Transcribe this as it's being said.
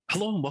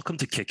Hello and welcome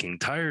to Kicking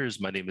Tires.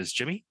 My name is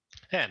Jimmy,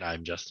 And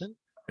I'm Justin.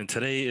 and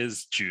today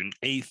is June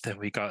 8th, and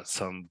we got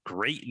some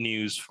great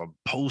news from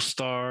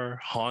Polestar,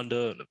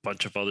 Honda, and a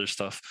bunch of other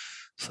stuff.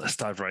 So let's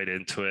dive right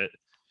into it.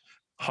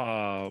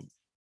 Uh,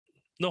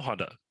 no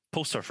Honda,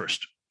 Polestar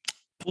first.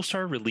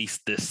 Polestar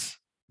released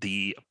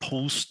the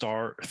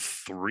Polestar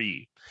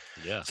 3.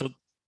 Yeah. So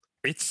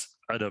it's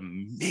an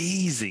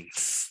amazing,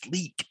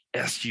 sleek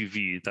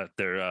SUV that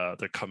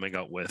they're coming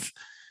out with.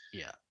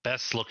 Yeah.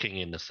 Best looking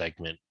in the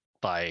segment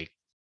by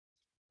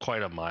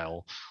quite a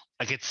mile.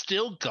 Like it's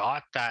still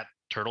got that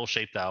turtle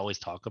shape that I always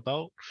talk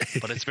about,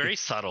 but it's very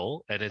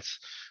subtle and it's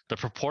the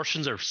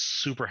proportions are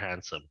super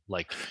handsome.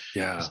 Like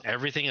Yeah. just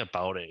everything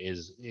about it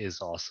is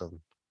awesome.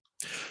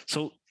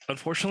 So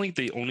unfortunately,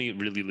 they only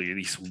really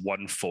released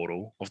one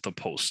photo of the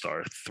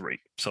Polestar 3.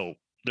 So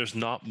there's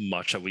not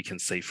much that we can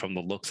say from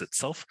the looks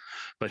itself.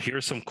 But here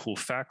are some cool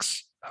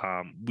facts.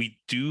 We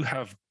do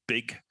have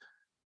big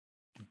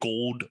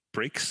gold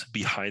brakes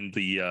behind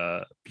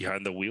the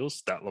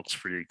wheels. That looks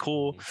pretty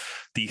cool.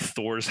 Mhm. The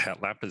Thor's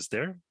headlamp is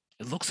there.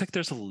 It looks like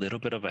there's a little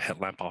bit of a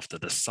headlamp off to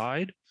the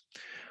side.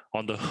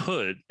 On the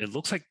hood, it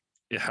looks like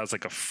it has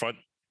like a front,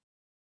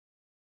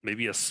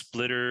 maybe a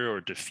splitter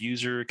or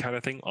diffuser kind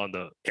of thing on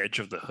the edge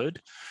of the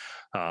hood,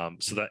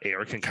 so that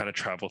air can kind of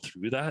travel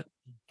through that.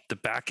 The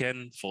back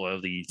end full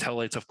of the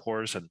taillights, of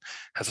course, and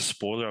has a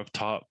spoiler up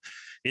top.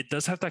 It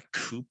does have that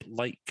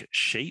coupe-like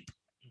shape,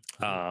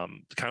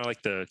 kind of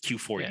like the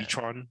Q4 Yeah.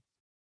 e-tron.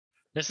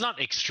 It's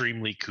not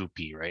extremely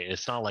coupy, right?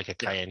 It's not like a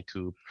Yeah, Cayenne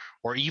coupe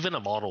or even a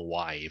Model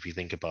Y if you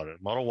think about it.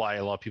 Model Y,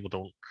 a lot of people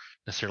don't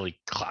necessarily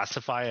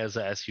classify as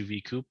a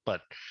SUV coupe,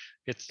 but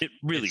it's it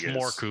really it's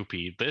more is.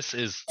 coupy. This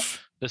is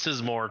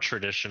more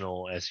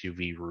traditional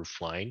SUV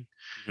roofline.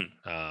 Mhm.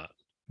 Uh,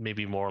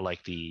 Maybe more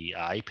like the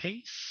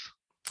I-Pace.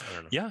 I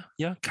don't know.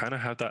 Yeah, kind of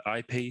have that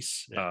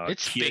I-Pace, Yeah,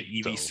 it's Kia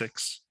big though.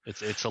 EV6.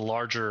 It's a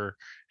larger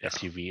Yeah,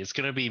 SUV. It's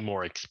going to be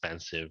more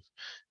expensive.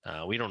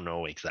 We don't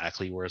know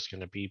exactly where it's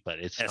going to be, but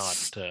it's not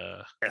S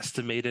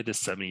estimated is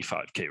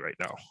 75K right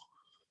now.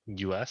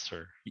 US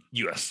or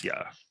US,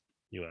 yeah,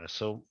 US.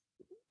 So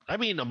I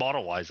mean, a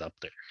Model Y is up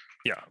there.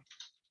 yeah,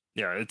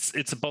 yeah.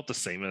 It's about the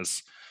same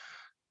as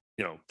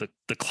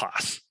the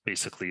class,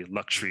 basically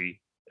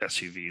luxury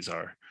SUVs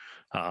are.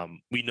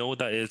 We know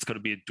that it's going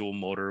to be a dual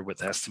motor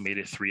with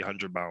estimated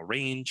 300-mile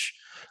range.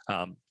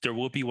 There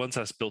will be ones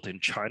that's built in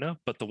China,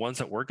 but the ones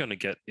that we're going to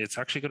get, it's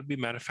actually going to be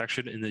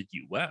manufactured in the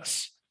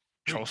US,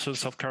 Hmm, Charleston,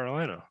 South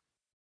Carolina.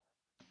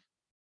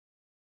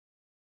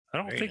 I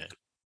don't very think nice.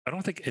 I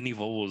don't think any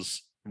Volvos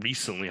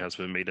recently has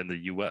been made in the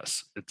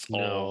US. It's all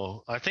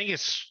No, I think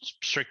it's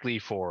strictly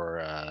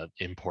for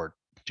import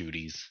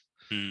duties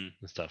mm,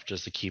 and stuff,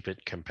 just to keep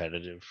it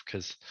competitive.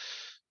 Because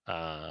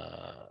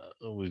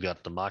we've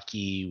got the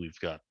Mach-E, we've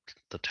got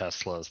the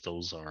Teslas.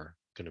 Those are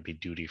going to be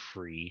duty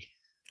free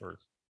or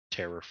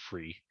tariff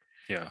free.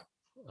 yeah.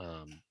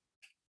 Um,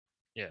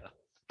 yeah,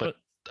 but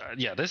But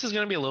yeah, this is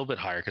going to be a little bit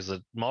higher because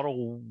the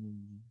Model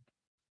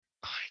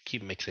I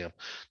keep mixing up.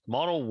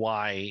 Model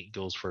Y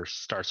goes for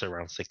starts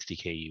around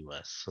 60K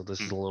US, so this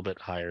is mm, a little bit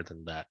higher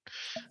than that.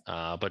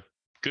 But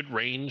good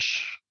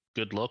range,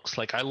 good looks.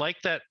 Like I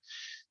like that.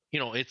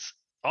 It's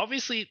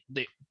obviously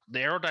the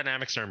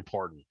aerodynamics are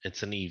important.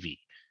 It's an EV,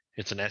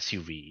 it's an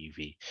SUV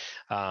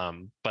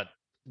EV, but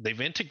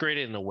they've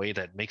integrated in a way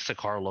that makes the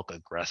car look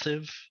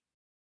aggressive.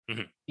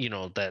 mhm.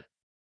 That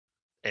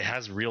it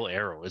has real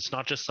aero. It's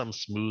not just some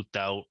smoothed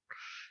out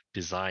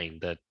design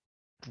that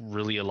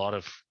really a lot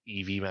of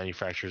EV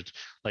manufacturers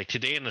like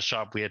today in the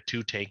shop we had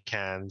two tank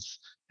cans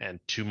and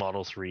two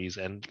Model 3s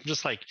and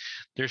just like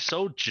they're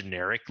so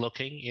generic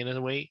looking in a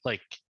way.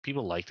 Like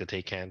people like the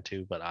Taycan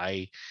too, but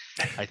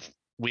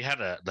we had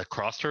the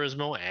Cross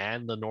Turismo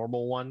and the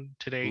normal one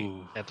today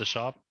Ooh, at the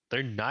shop.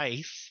 They're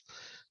nice,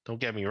 don't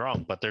get me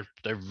wrong, but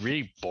they're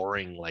really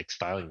boring like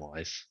styling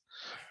wise.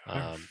 I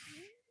um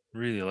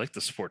really like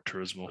the Sport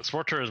Turismo.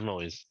 Sport Turismo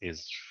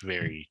is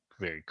very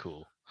very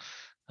cool.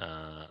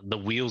 The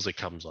wheels it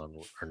comes on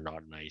are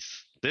not nice.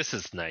 This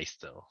is nice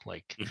though.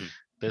 Like Mhm.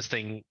 this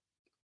thing.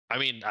 I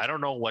mean, I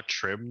don't know what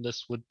trim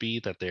this would be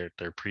that they're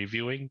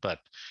previewing, but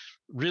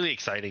really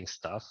exciting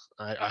stuff.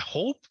 I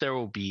hope there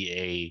will be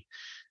a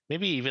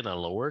maybe even a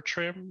lower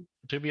trim.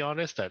 To be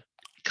honest, that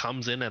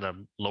comes in at a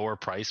lower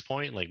price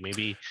point, like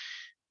maybe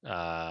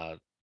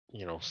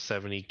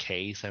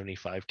 70K,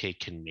 75K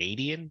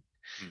Canadian,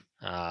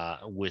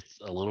 Mm. with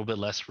a little bit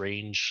less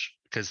range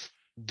because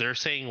they're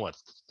saying what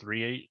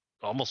three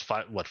almost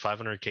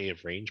 500K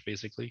of range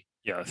basically.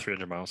 Yeah,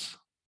 300 miles.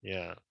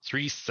 Yeah,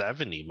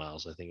 370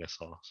 miles I think I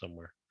saw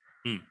somewhere.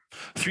 Mm. Yeah,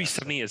 so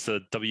 370 is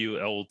the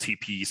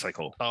WLTP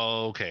cycle.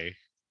 oh, okay,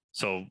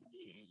 So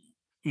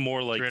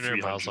more like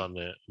 300 miles 300. on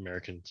the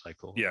American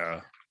cycle. Okay,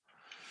 Yeah.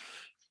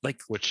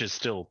 Like, which is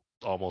still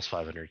almost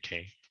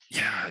 500K.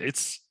 yeah,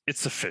 it's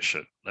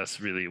efficient. That's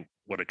really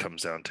what it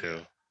comes down Yeah,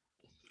 to.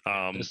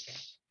 yeah. Um,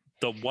 This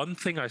the one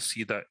thing I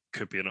see that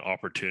could be an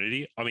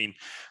opportunity, I mean,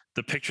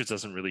 the picture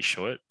doesn't really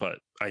show it, but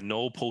I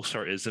know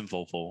Polestar is in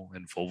Volvo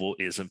and Volvo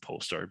is in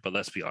Polestar, but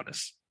let's be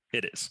honest,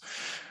 it is.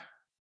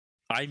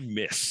 I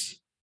miss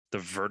the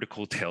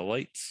vertical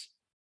taillights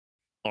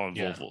on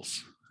Yeah.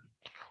 Volvos.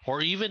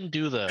 Or even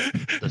do the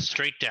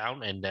straight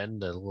down and then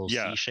the little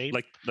Yeah, C shape.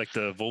 like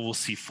the Volvo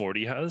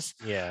C40 has.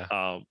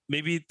 Yeah.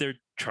 Maybe they're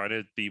trying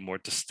to be more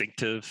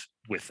distinctive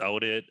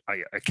without it.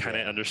 I kind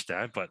of Yeah.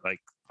 understand, but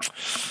like,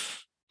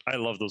 I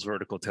love those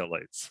vertical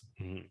taillights.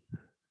 Mhm.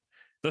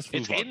 Let's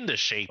It's move on. in the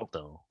shape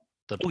though.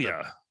 Oh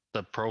yeah.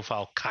 The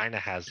profile kind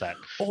of has that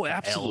Oh, L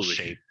absolutely.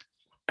 shape.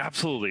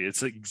 Absolutely. It's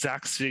the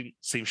exact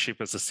same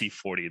shape as the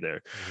C40 there.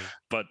 Mhm.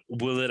 But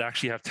will it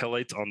actually have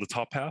taillights on the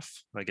top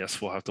half? I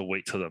guess we'll have to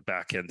wait till the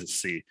back end to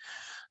see.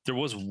 There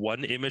was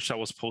one image that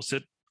was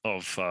posted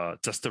of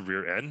just the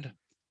rear end.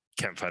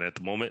 Can't find it at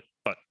the moment,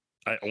 but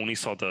I only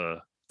saw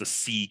the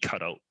C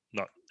cutout,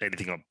 not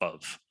anything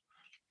above.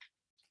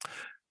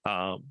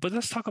 But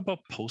let's talk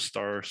about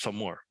Polestar some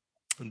more.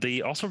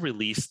 They also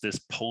released this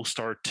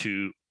Polestar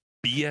 2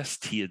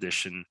 BST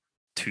edition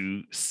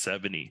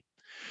 270.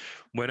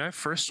 When I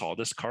first saw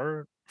this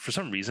car, for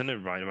some reason it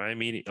reminded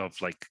me of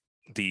like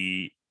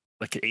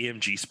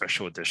AMG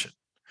special edition.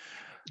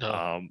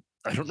 Oh,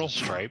 I don't know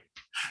stripe.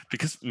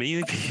 because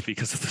mainly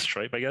because of the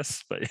stripe, I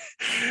guess, but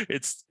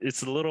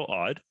it's a little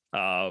odd.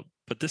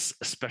 But this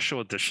special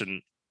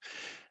edition,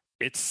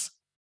 it's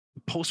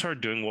Polestar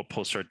doing what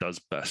Polestar does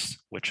best,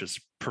 which is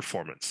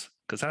performance,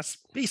 because that's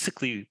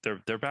basically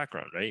their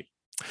background, right?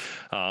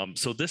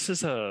 So this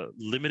is a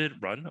limited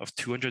run of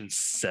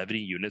 270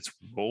 units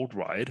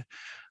worldwide.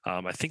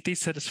 I think they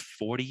said it's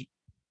 40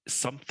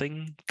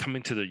 something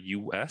coming to the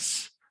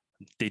US.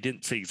 They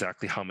didn't say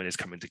exactly how many is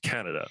coming to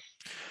Canada.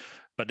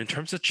 But in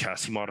terms of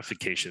chassis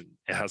modification,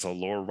 it has a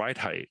lower ride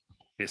height.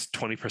 It's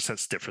 20%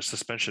 stiffer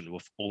suspension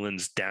with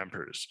Öhlins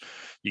dampers.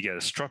 You get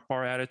a strut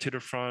bar added to the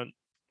front.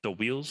 The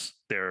wheels,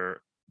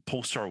 they're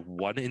Polestar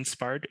 1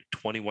 inspired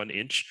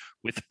 21-inch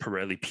with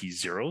Pirelli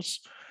P0s.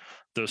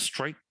 The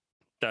stripe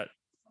that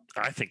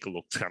I think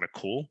looks kind of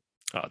cool.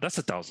 That's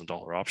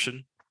 $1,000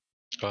 option.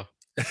 Oh.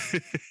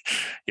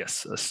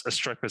 Yes, a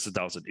stripe is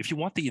 $1,000. If you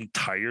want the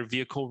entire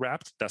vehicle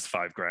wrapped, that's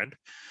 $5,000.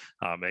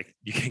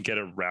 You can get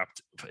it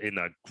wrapped in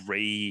a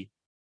gray,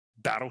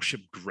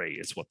 battleship gray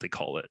is what they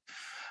call it.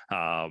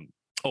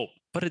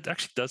 But it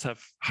actually does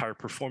have higher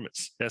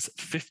performance. It has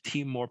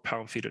 15 more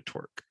pound-feet of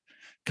torque,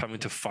 coming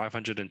to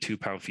 502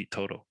 pound-feet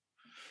total.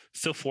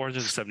 Still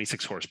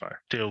 476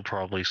 horsepower. Still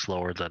probably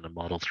slower than a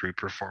Model 3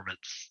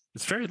 performance.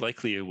 It's very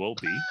likely it will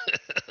be.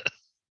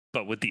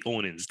 But with the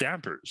Öhlins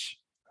dampers,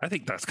 I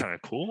think that's kind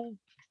of cool.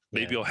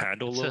 Maybe it'll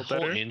handle a little better.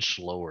 It's a whole inch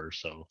lower,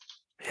 so.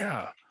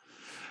 Yeah.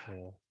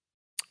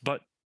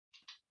 But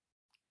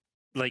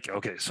like,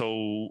 okay,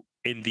 so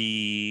in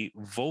the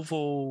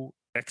Volvo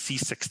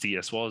XC60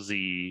 as well as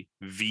the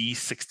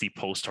V60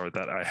 Polestar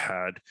that I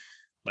had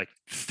like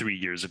 3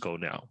 years ago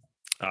now,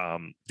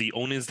 the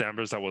Öhlins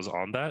dampers that was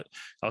on that,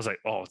 I was like,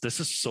 oh, this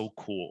is so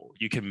cool.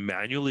 You can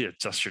manually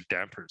adjust your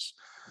dampers.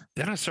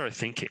 Then I started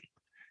thinking,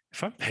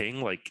 if I'm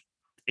paying like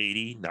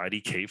 80,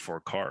 90K for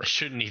a car, I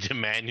shouldn't need to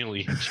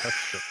manually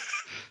adjust it.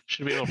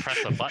 Should be able to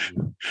press a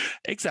button.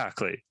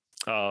 Exactly.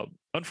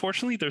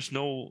 Unfortunately, there's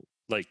no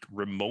like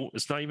remote.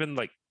 It's not even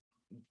like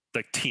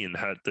Tian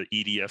had the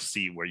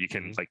EDFC where you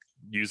can like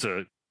use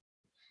a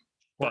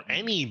or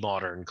any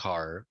modern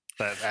car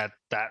that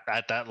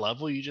at that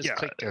level you just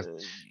click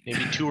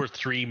maybe 2 or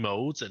 3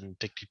 modes and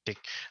tick tick tick.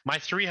 My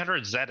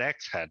 300ZX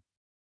had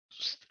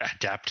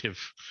adaptive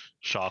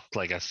shock,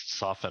 like a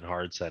soft and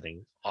hard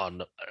setting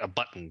on a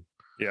button.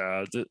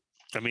 Yeah,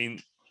 I mean,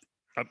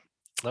 that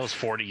was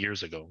 40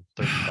 years ago,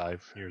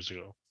 35 years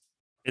ago.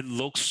 It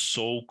looks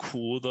so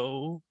cool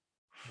though.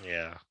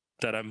 Yeah.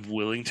 That I'm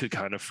willing to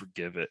kind of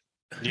forgive it.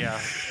 Yeah,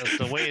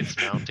 the way it's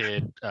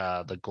mounted,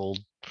 the gold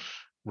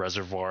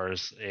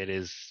reservoirs, it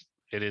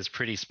is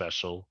pretty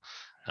special.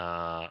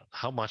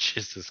 How much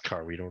is this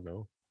car? We don't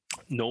know.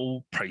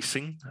 No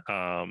pricing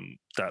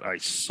that I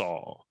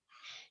saw,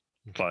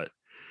 but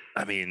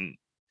I mean,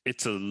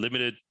 it's a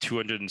limited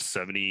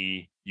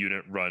 270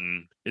 unit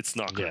run. It's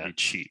not going to be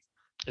cheap.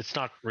 It's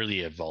not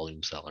really a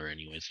volume seller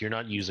anyways. You're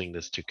not using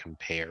this to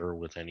compare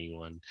with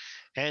anyone.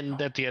 And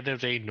at the end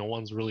of the day, no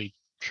one's really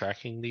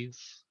tracking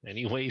these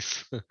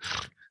anyways.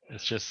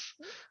 It's just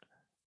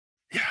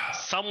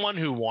someone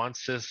who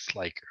wants this,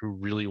 like who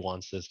really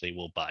wants this, they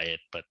will buy it.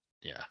 But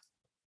yeah,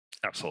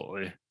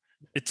 absolutely.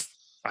 It's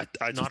I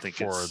just not think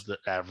for the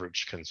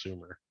average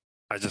consumer.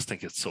 I just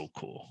think it's so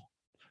cool.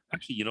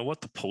 Actually, you know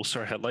what? The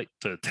Polestar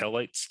the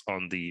taillights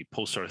on the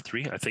Polestar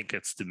 3, I think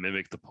it's to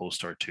mimic the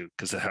Polestar 2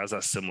 because it has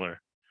that similar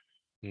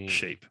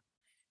shape.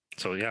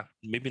 So yeah,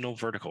 maybe no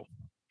vertical.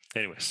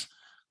 Anyways,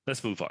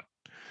 let's move on.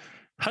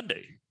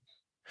 Hyundai.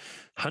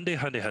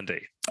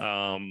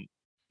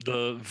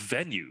 The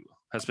venue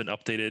has been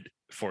updated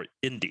for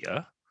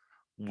India.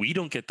 We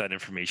don't get that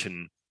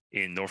information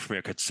in North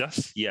America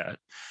just yet.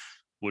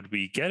 Would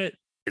we get it?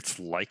 It's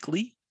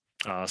likely,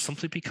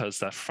 simply because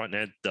that front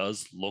end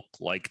does look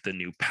like the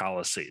new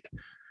Palisade,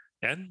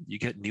 and you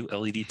get new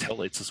LED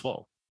taillights as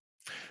well.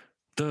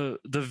 The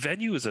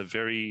venue is a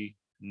very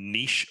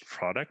niche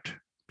product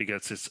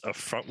because it's a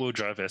front-wheel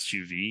drive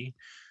SUV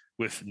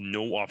with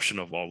no option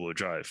of all-wheel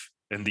drive.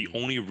 and the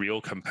only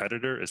real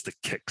competitor is the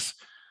kicks.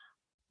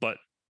 But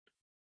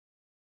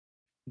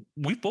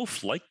we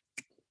both like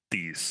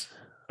these,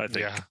 I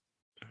think. Yeah.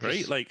 Right?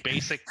 Just Like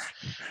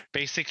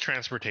basic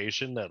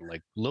transportation that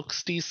like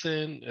looks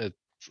decent.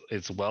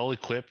 It's well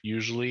equipped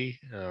usually.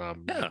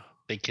 yeah.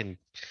 They can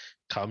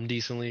come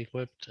decently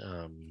equipped.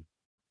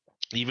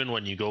 Even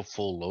when you go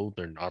full load,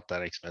 they're not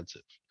that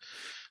expensive.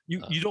 You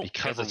don't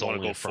because ever it's want to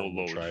only go a full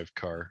front-wheel load. drive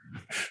car.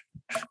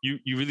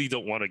 You really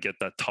don't want to get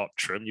that top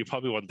trim. You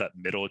probably want that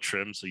middle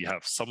trim so you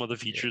have some of the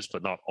features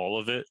but not all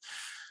of it.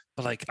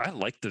 But like I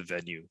like the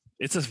Venue.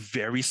 It's a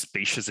very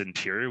spacious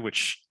interior,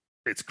 which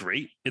it's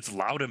great. It's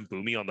loud and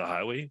boomy on the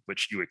highway,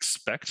 which you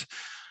expect,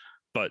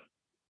 but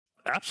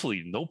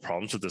absolutely no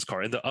problems with this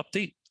car. And the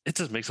update, it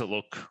just makes it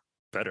look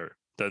better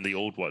than the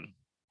old one.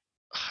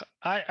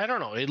 I don't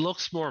know. It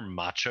looks more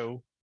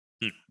macho.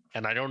 Hmm.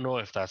 And I don't know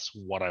if that's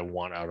what I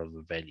want out of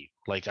the Venue.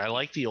 Like I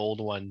like the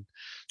old one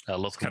that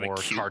looked kinda more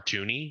cute.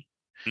 cartoony.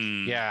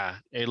 Mm. Yeah,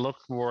 it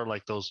looked more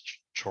like those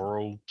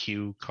Choro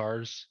Q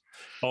cars.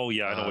 Oh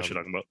yeah, I know what you're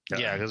talking about.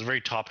 Yeah, it was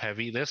very top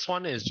heavy. This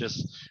one is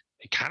just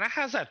it kind of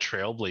has that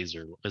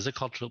Trailblazer. Is it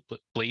called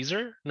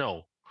Blazer?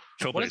 No.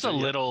 What is Trailblazer, a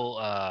yeah. little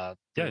the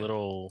Yeah,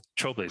 little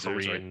Trailblazers,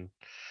 right? Korean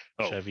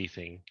Oh. Chevy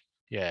thing?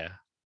 Yeah.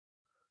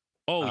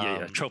 Oh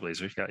yeah,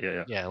 Trailblazer.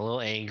 Yeah. Yeah, a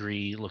little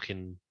angry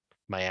looking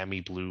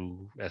Miami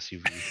blue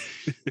SUV.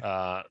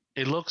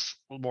 It looks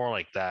more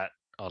like that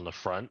on the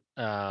front,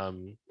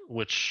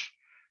 which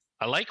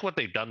I like what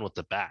they've done with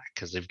the back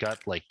because they've got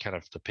like kind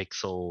of the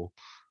Pixel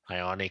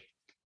Ionic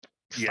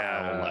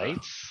style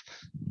lights,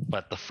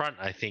 but the front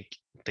I think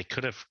they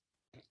could have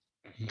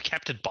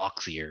kept it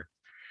boxier.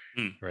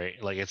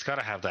 Right, like it's got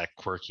to have that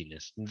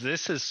quirkiness.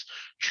 This is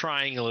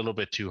trying a little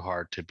bit too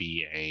hard to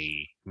be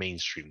a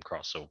mainstream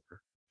crossover.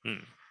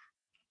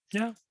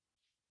 Yeah,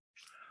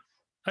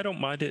 I don't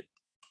mind it.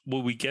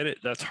 Will we get it?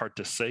 That's hard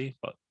to say,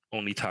 but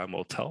only time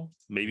will tell.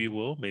 Maybe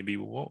we'll, maybe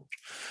we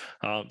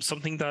won't.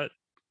 Something that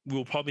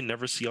we'll probably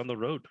never see on the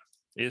road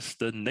is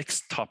the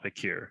next topic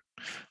here.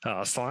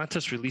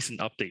 Stellantis released an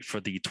update for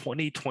the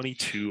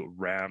 2022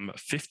 Ram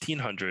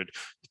 1500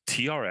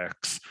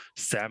 TRX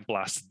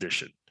Sandblast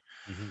Edition.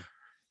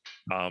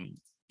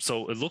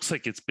 So it looks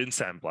like it's been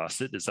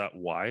sandblasted. Is that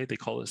why they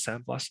call it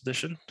Sandblast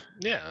Edition?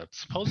 Yeah,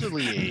 it's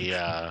supposedly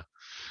a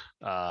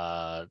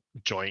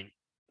joint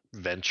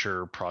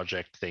venture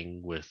project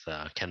thing with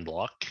Ken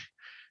Block.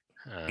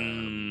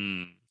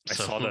 I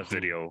saw that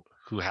video.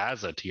 Who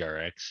has a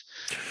TRX?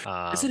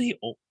 Isn't he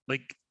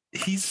like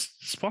he's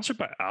sponsored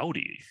by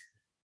Audi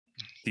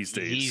these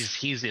days?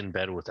 He's in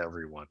bed with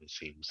everyone, it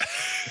seems.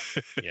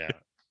 Yeah,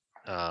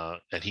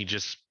 and he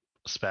just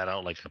spat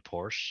out like a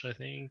Porsche, I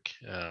think.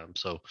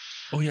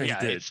 He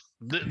did.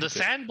 The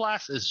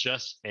Sandblast is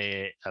just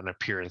an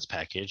appearance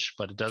package,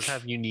 but it does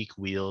have unique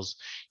wheels,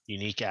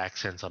 unique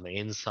accents on the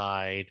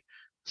inside,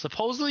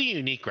 supposedly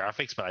unique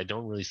graphics, but I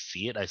don't really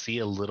see it. I see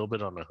a little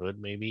bit on the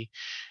hood maybe,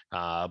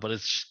 but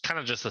it's kind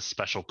of just a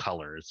special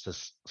color. It's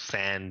this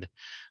sand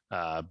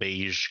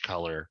beige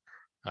color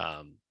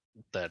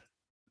that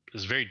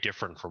is very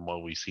different from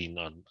what we've seen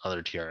on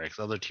other TRX.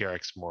 Other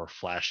TRX more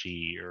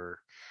flashy or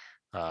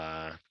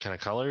kind of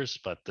colors,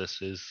 but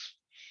this is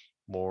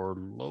more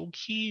low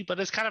key. But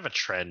it's kind of a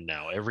trend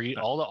now.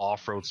 All the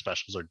off road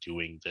specials are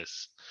doing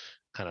this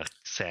kind of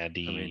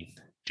sandy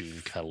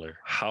dune color.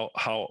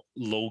 How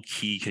low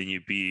key can you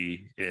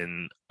be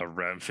in a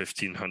Ram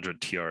 1500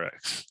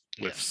 TRX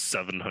with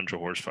 700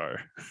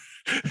 horsepower?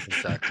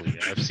 Exactly.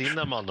 I've seen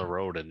them on the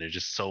road, and they're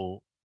just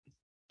so.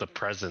 The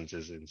presence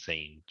is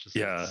insane.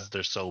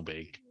 They're so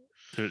big.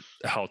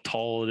 How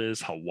tall it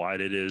is, how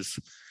wide it is.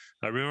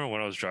 I remember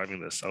when I was driving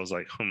this, I was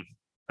like,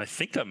 I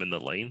think I'm in the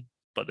lane,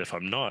 but if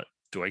I'm not,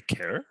 do I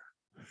care?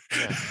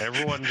 Yeah,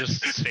 everyone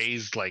just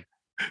stays like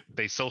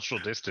they social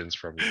distance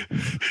from you.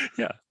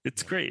 Yeah,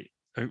 it's great.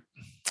 You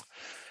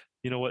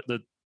know what? The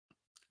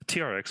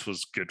TRX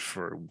was good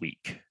for a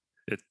week.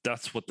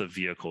 That's what the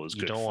vehicle is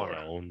good for. You don't want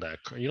to own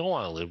that car. You don't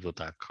want to live with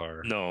that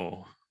car.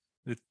 No,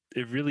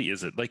 it really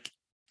isn't. Like,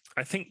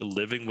 I think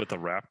living with a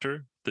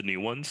Raptor, the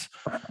new ones,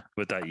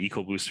 with that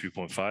EcoBoost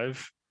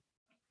 3.5,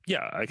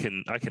 yeah, I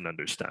can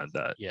understand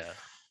that. Yeah.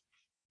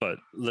 But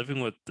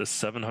living with the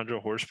 700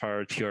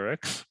 horsepower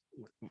TRX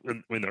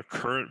when their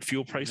current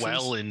fuel prices,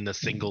 well in the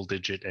single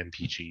digit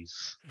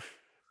MPGs.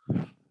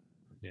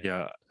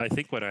 Yeah, I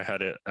think when I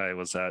had it, I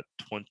was at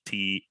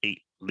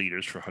 28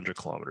 liters for 100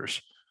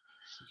 kilometers.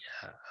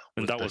 Yeah,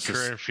 and that was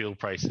current fuel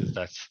prices.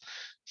 That's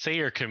say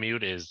your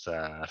commute is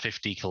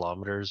 50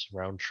 kilometers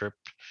round trip.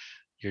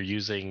 You're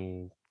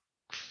using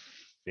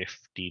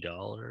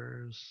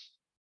 $50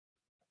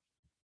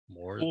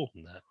 more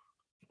than that.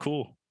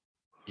 Cool.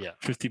 Yeah,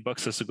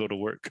 $50 just to go to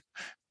work,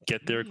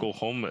 get there, go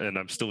home, and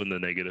I'm still in the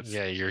negative.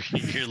 Yeah, you're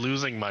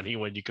losing money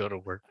when you go to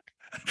work.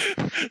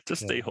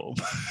 Just stay home.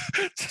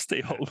 Just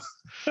stay home.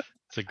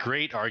 It's a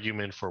great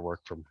argument for work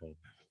from home.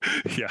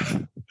 Yeah.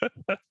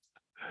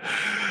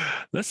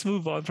 Let's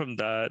move on from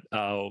that.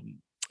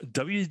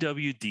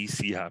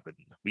 WWDC happened.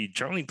 we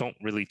generally don't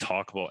really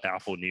talk about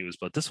Apple news,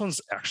 but this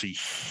one's actually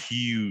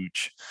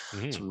huge.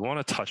 So we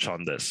want to touch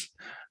on this.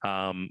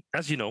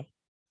 As you know,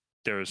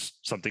 there's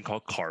something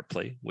called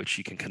CarPlay, which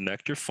you can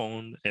connect your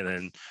phone, and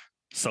then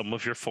some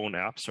of your phone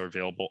apps are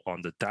available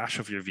on the dash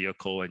of your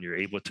vehicle, and you're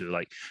able to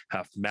like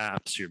have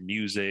maps, your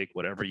music,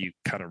 whatever you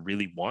kind of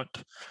really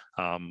want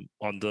on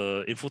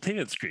the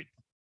infotainment screen,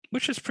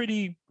 which is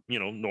pretty,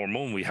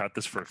 normal. And we had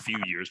this for a few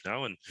years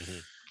now. And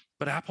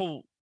but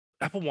Apple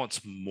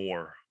wants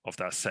more of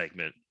that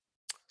segment.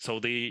 So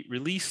they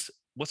released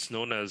what's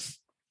known as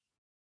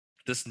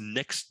this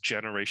next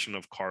generation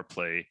of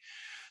CarPlay,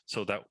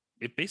 so that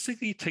it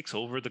basically takes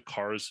over the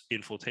car's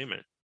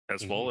infotainment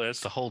as well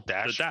as the whole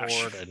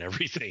dashboard and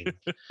everything.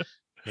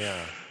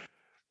 Yeah.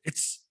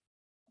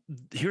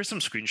 Here's some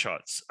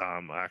screenshots.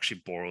 I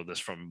actually borrowed this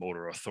from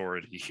Motor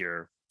Authority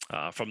here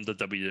from the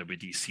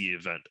WWDC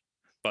event.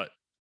 But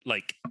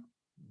like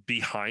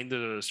behind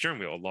the steering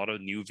wheel, a lot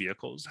of new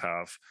vehicles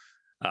have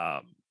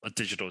a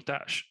digital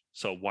dash.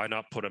 So why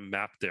not put a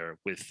map there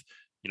with,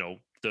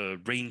 the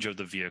range of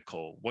the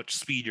vehicle, what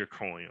speed you're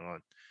going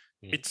on?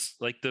 It's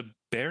like the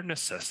bare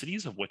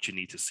necessities of what you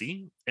need to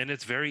see. And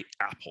it's very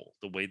Apple,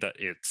 the way that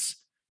it's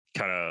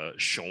kind of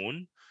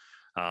shown,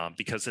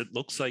 because it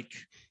looks like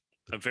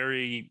a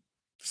very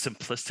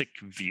simplistic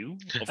view.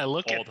 I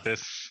look at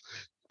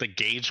the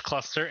gauge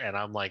cluster, and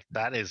I'm like,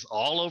 that is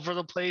all over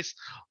the place,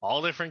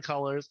 all different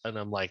colors. And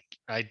I'm like,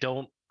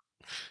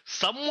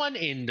 someone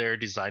in their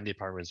design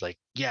department is like,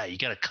 yeah, you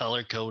got to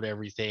color code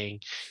everything.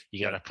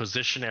 You got to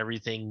position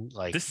everything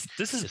like this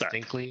is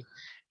distinctly.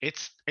 Bad.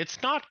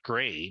 It's not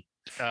great.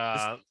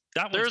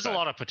 There's a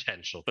lot of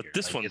potential, but here.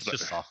 This one's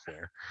just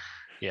software.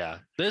 Yeah,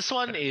 this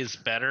one is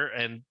better,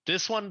 and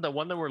this one, the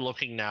one that we're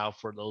looking now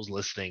for those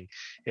listening,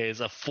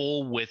 is a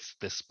full width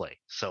display.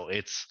 So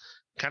it's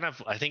kind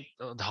of, I think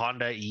the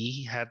Honda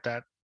E had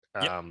that,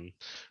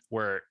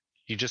 where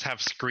you just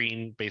have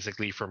screen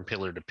basically from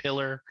pillar to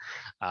pillar,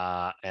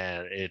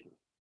 and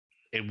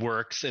it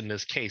works in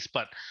this case.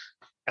 But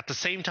at the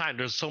same time,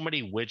 there's so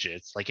many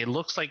widgets. Like it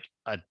looks like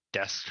a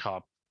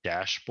desktop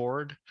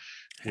dashboard,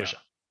 which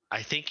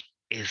I think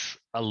is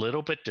a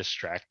little bit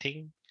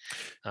distracting.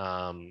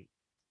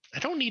 I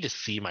don't need to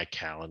see my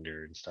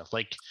calendar and stuff.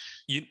 Like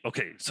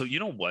okay, so you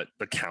know what?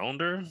 The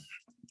calendar,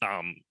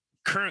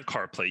 current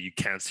CarPlay, you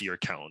can't see your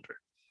calendar,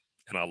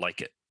 and I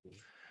like it.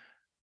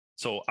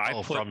 So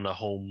from the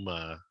home.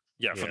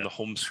 From the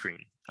home screen.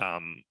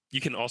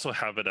 You can also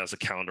have it as a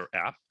calendar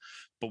app,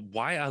 but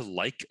why I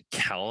like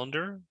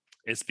calendar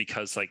is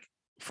because, like,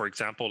 for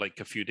example, like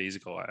a few days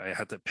ago, I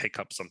had to pick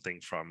up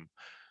something from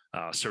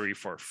Surrey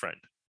for a friend.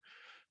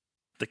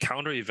 The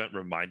calendar event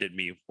reminded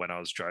me when I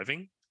was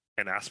driving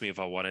and asked me if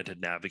I wanted to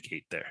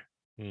navigate there.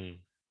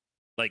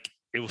 Like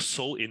it was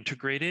so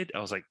integrated. I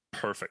was like,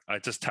 perfect. I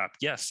just tapped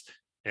yes,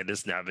 and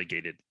it's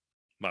navigated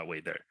my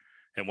way there.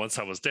 And once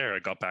I was there, I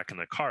got back in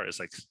the car. It's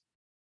like,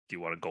 do you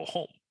want to go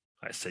home?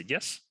 I said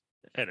yes,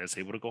 and it's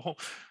able to go home.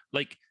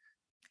 Like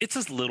it's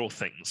just little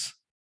things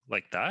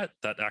like that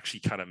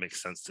actually kind of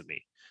makes sense to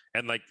me.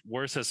 And like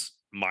where it says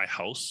my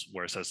house,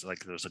 where it says like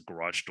there's a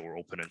garage door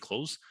open and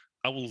close,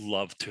 I would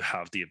love to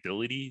have the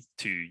ability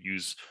to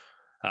use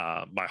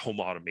my home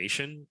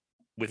automation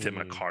within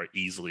my car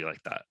easily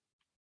like that.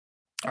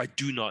 I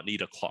do not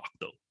need a clock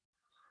though.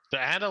 The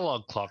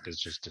analog clock is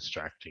just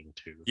distracting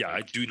too. Yeah,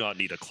 I do not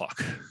need a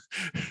clock.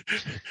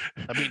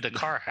 I mean, the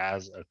car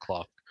has a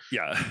clock.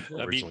 Yeah,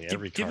 I mean,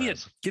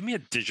 give me a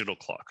digital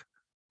clock.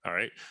 All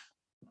right,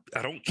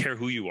 I don't care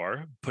who you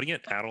are. Putting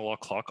an analog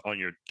clock on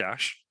your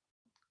dash,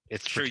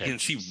 it's sure you can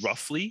see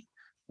roughly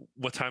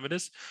what time it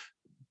is,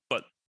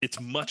 but it's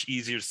much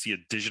easier to see a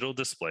digital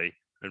display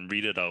and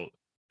read it out.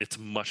 It's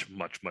much,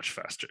 much, much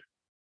faster.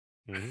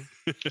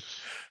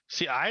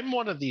 See, I'm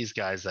one of these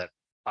guys that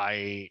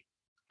I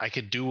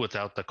could do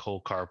without the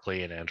whole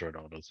CarPlay and Android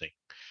Auto thing.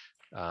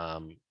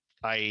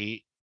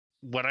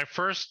 When I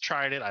first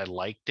tried it, I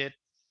liked it,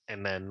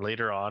 and then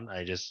later on,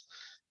 I just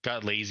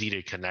got lazy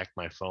to connect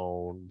my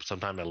phone.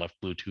 Sometimes I left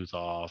Bluetooth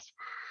off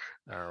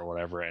or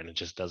whatever, and it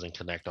just doesn't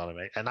connect on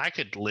it. And I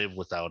could live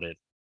without it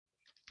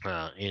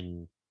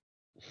in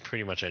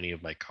pretty much any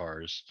of my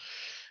cars.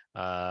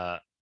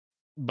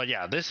 But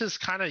yeah, this is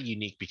kind of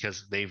unique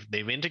because they've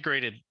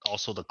integrated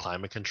also the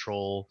climate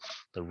control,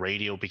 the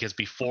radio, because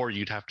before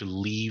you'd have to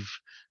leave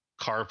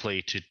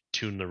CarPlay to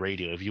tune the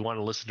radio. If you want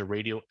to listen to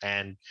radio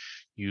and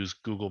use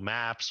Google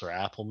Maps or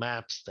Apple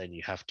Maps, then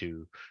you have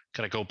to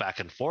kind of go back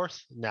and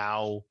forth.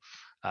 Now,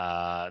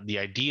 the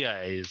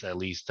idea is at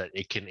least that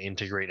it can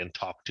integrate and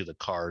talk to the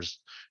car's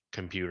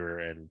computer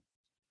and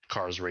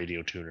car's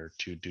radio tuner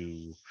to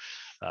do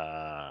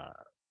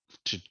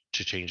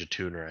to change a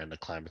tuner and the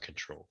climate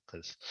control.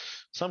 Because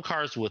some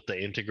cars with the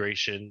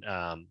integration,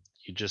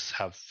 you just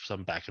have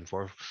some back and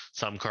forth.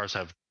 Some cars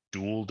have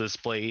dual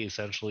display,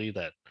 essentially,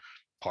 that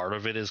part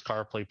of it is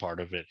CarPlay, part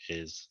of it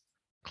is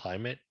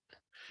climate.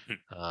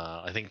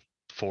 I think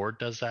Ford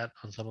does that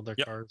on some of their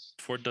cars.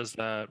 Ford does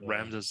that.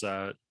 Ram does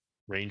that.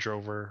 Range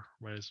Rover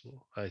might as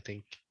well, I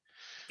think.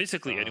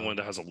 Basically, anyone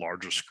that has a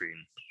larger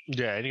screen.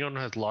 Yeah, anyone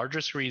who has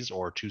larger screens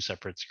or two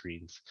separate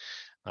screens.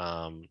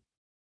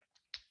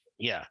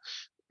 Yeah,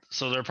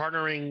 so they're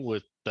partnering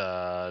with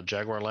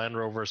Jaguar Land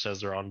Rover,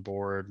 says they're on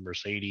board,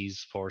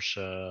 Mercedes,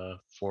 Porsche,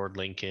 Ford,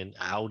 Lincoln,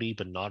 Audi,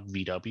 but not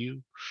VW,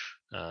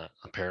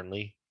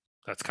 apparently.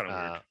 That's kind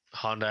of weird.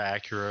 Honda,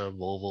 Acura,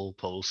 Volvo,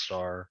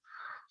 Polestar,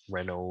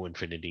 Renault,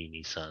 Infiniti,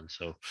 Nissan.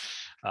 So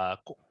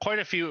quite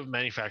a few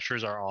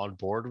manufacturers are on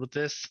board with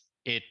this.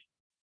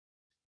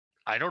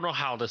 I don't know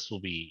how this will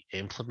be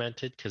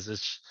implemented because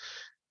it's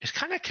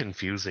kind of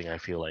confusing. I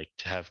feel like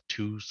to have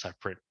two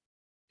separate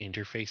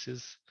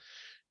interfaces.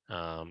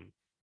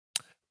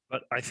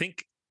 But I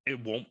think it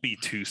won't be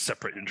two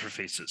separate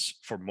interfaces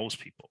for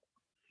most people,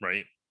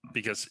 right?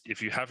 Because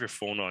if you have your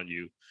phone on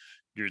you,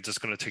 you're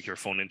just going to take your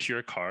phone into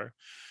your car.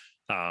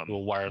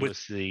 Will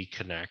wirelessly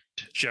connect.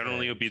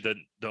 Generally, it'll be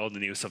all the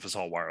new stuff is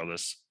all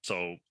wireless.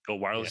 So it'll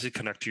wirelessly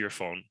connect to your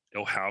phone.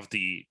 It'll have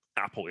the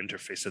Apple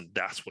interface, and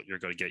that's what you're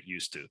going to get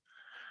used to.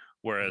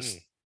 Whereas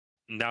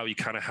now you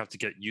kind of have to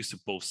get used to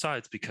both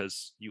sides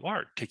because you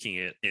are taking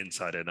it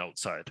inside and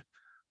outside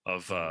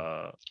of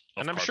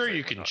and I'm sure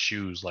you can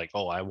choose like,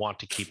 oh, I want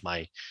to keep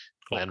my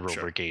Land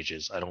Rover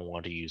gauges. I don't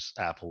want to use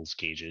Apple's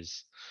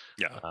gauges.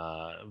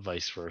 Yeah.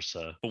 Vice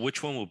versa. But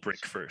which one will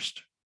break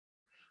first?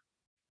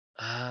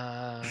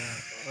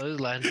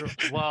 Land Rover.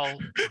 Well,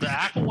 the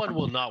Apple one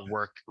will not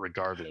work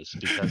regardless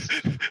because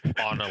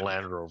on a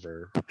Land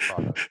Rover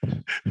product.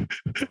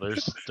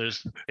 So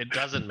it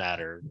doesn't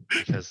matter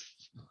because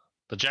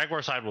the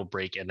Jaguar side will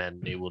break and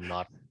then it will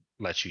not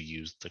let you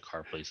use the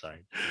CarPlay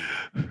side.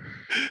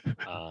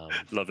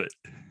 Love it.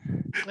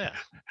 Yeah,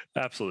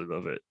 absolutely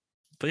love it.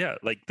 But yeah,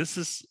 like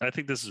I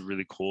think this is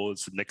really cool.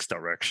 It's the next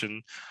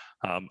direction.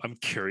 I'm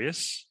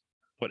curious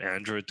what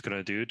Android's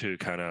gonna do to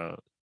kind of,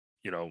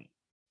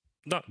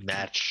 not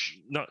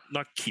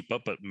keep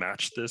up, but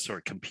match this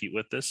or compete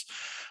with this.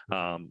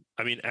 I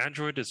mean,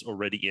 Android is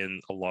already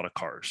in a lot of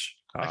cars.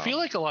 I feel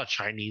like a lot of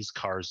Chinese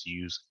cars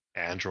use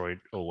Android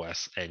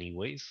OS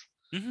anyways.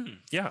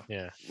 Yeah.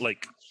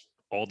 Like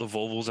all the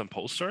Volvos and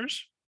Polestars,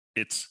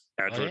 it's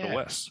Android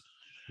OS.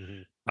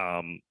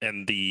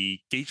 And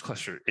the gauge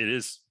cluster, it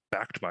is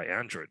backed by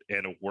Android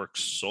and it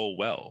works so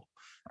well.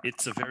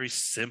 It's a very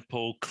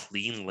simple,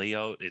 clean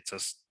layout. It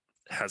just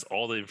has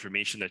all the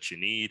information that you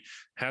need,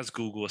 has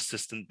Google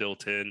Assistant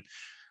built in,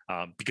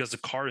 because the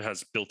car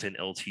has built-in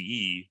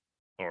LTE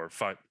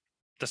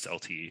just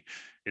LTE.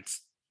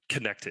 It's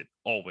connected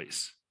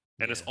always,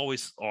 and it's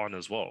always on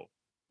as well.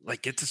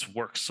 Like it just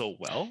works so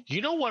well.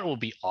 You know what will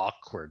be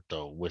awkward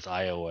though with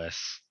iOS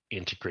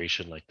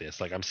integration like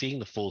this? Like I'm seeing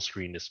the full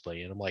screen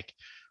display, and I'm like,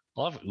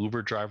 a lot of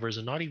Uber drivers,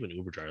 and not even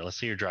Uber drivers. Let's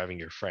say you're driving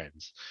your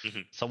friends.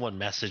 Someone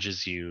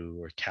messages you,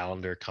 or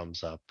calendar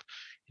comes up,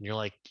 and you're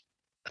like,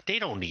 they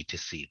don't need to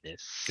see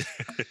this.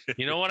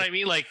 You know what I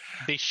mean? Like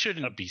they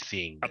shouldn't be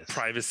seeing this. A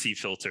privacy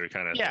filter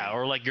kind of thing.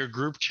 Or like your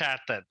group chat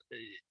that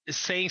is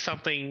saying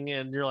something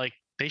and you're like,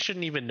 they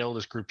shouldn't even know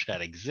this group chat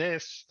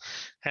exists.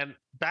 And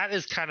that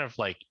is kind of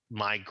like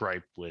my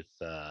gripe with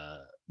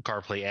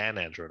CarPlay and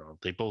Android Auto.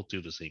 They both do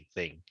the same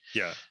thing.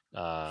 Yeah.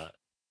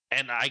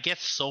 And I get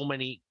so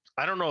many,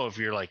 I don't know if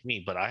you're like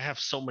me, but I have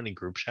so many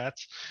group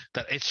chats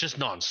that it's just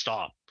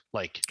nonstop.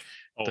 Like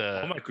all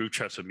my group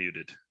chats are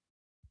muted.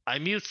 I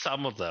mute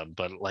some of them,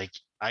 but like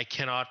I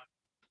cannot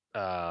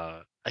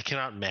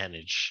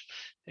manage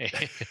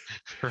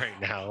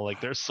right now.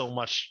 Like there's so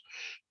much,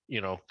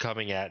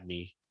 coming at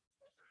me.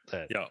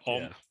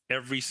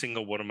 Every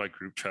single one of my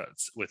group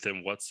chats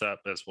within WhatsApp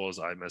as well as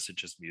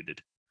iMessage is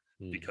muted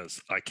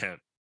because I can't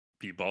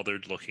be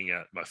bothered looking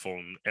at my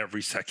phone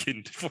every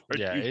second for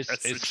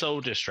it's so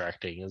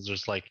distracting. It's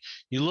just like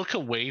you look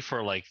away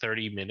for like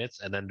 30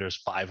 minutes and then there's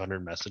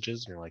 500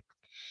 messages and you're like,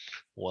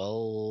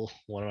 well,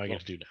 what am I going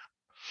to do now?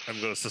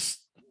 I'm going to just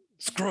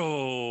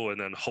scroll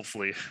and then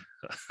hopefully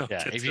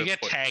if you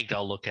get tagged,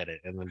 I'll look at it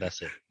and then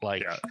that's it.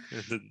 Like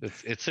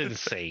it's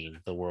insane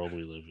the world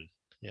we live in.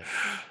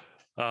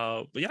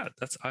 But yeah,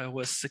 that's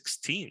iOS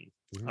 16.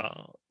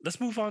 Let's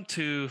move on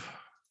to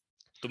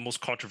the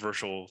most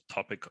controversial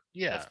topic of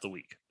the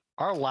week.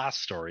 Our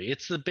last story.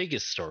 It's the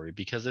biggest story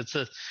because it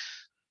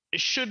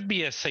should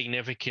be a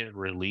significant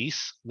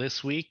release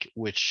this week,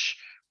 which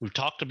we've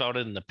talked about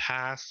it in the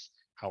past,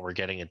 how we're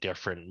getting a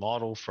different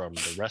model from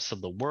the rest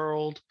of the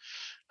world,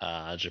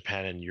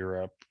 Japan and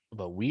Europe,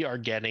 but we are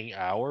getting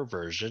our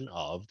version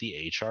of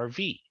the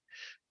HRV.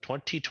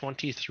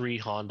 2023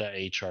 Honda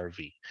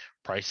HRV.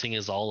 Pricing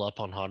is all up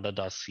on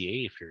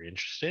honda.ca if you're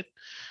interested.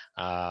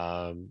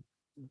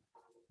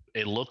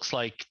 It looks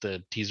like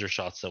the teaser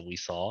shots that we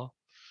saw,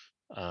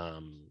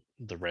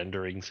 the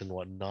renderings and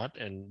whatnot,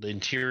 and the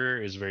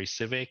interior is very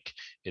Civic.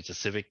 It's a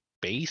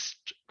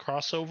Civic-based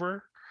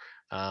crossover,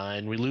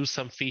 and we lose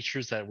some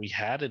features that we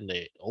had in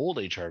the old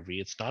HRV.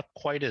 It's not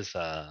quite as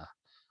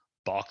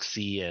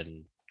boxy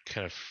and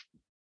kind of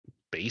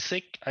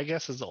basic, I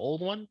guess, as the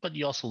old one, but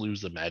you also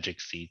lose the magic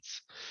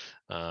seats.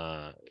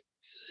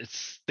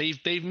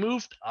 They've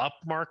moved up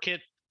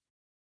market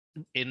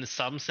in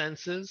some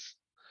senses,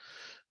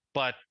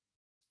 but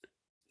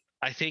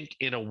I think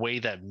in a way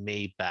that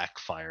may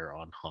backfire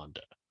on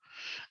Honda.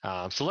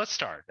 So let's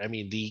start. I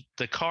mean,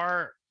 the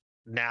car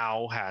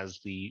now has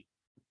the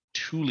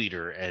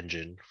 2-liter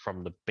engine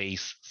from the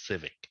base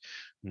Civic,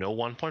 no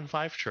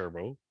 1.5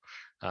 turbo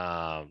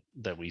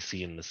that we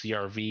see in the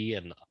CRV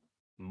and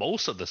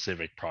most of the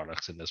Civic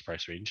products in this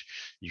price range.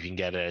 You can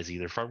get it as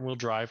either front-wheel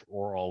drive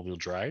or all-wheel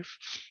drive.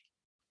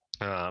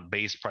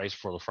 Base price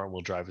for the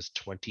front-wheel drive is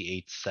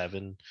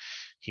 28.7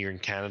 here in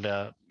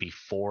Canada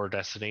before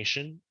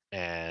destination,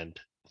 and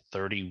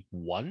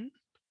 31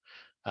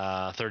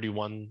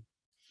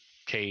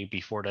 31K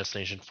before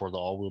destination for the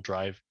all-wheel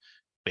drive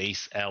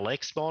base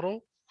LX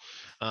model.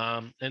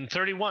 And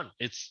 31,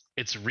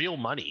 it's real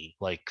money.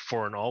 Like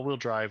for an all-wheel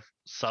drive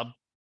sub,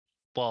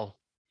 well,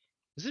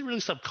 is it really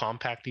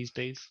subcompact these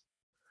days?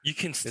 You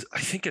can, I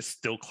think it's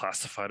still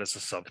classified as a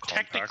subcompact.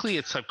 Technically,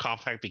 it's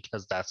subcompact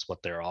because that's what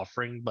they're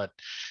offering, but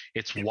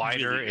it's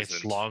wider, really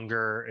it's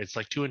longer, it's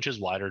like 2 inches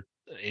wider,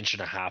 1.5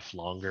 inches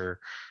longer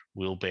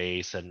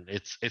wheelbase, and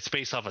it's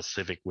based off a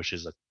Civic, which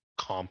is a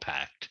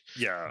compact,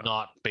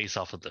 not based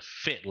off of the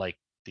fit like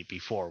the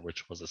before,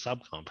 which was a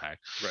subcompact.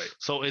 Right.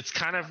 So it's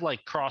kind of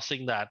like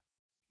crossing that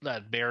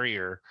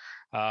barrier,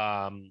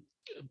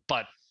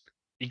 but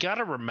you got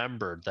to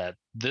remember that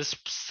this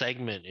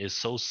segment is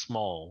so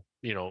small,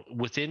 you know,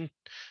 within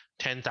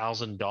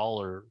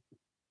 $10,000,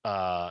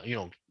 you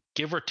know,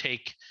 give or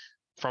take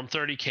from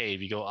 30K,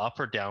 if you go up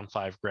or down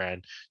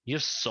 $5,000, you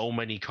have so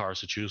many cars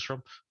to choose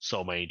from,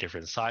 so many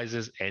different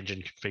sizes,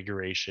 engine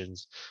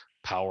configurations,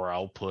 power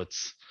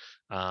outputs.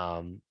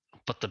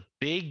 But the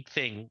big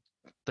thing,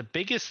 the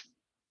biggest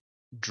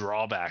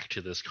drawback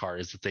to this car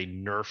is that they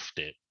nerfed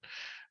it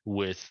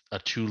with a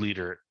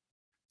 2-liter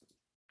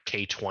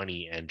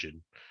K20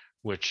 engine,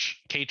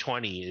 which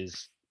K20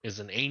 is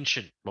an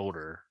ancient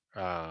motor.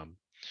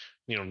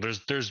 You know,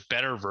 there's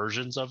better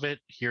versions of it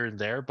here and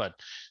there, but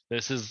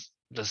this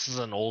is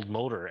an old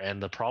motor,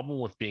 and the problem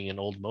with being an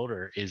old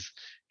motor is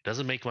it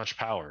doesn't make much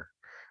power.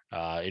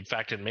 In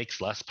fact, it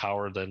makes less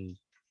power than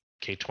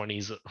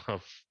K20s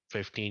of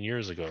 15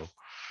 years ago.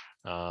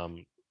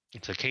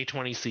 It's a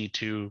K20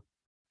 C2.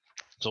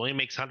 It only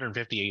makes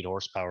 158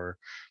 horsepower,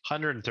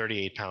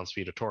 138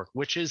 pounds-feet of torque,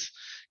 which is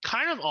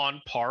kind of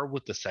on par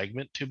with the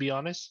segment, to be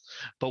honest.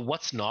 But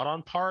what's not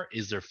on par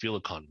is their fuel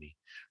economy.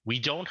 We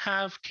don't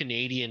have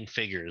Canadian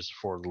figures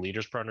for the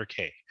liters per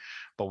 100K,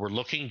 but we're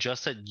looking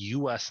just at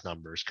US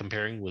numbers,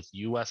 comparing with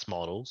US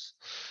models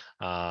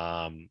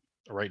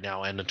right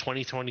now. And the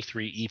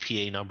 2023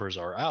 EPA numbers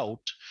are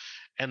out,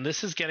 and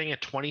this is getting a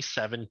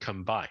 27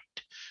 combined,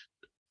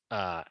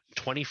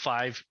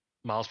 25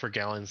 miles per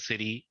gallon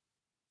city,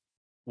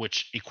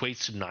 which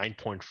equates to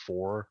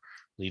 9.4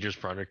 liters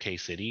per 100K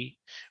city,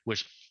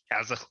 which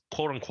as a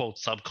quote unquote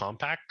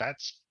subcompact,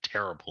 that's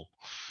terrible.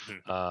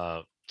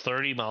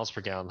 30 miles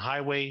per gallon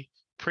highway,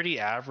 pretty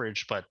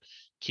average, but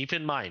keep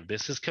in mind,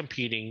 this is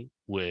competing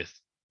with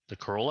the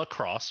Corolla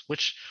Cross,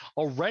 which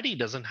already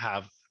doesn't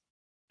have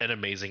an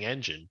amazing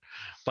engine,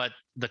 but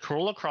the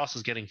Corolla Cross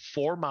is getting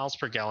 4 miles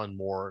per gallon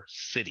more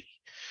city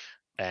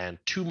and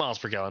 2 miles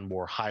per gallon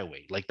more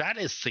highway. Like, that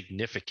is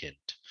significant.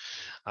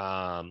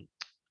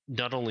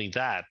 Not only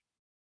that,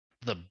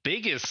 the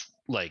biggest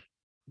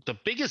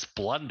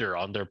blunder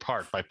on their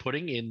part by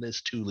putting in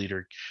this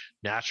 2-liter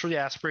naturally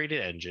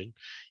aspirated engine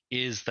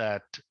is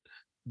that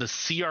the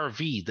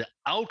CRV, the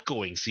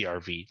outgoing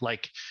CRV,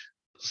 like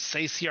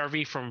say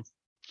CRV from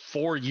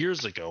 4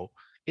 years ago,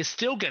 is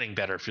still getting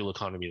better fuel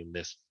economy than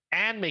this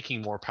and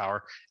making more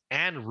power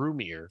and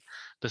roomier.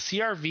 The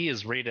CRV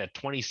is rated at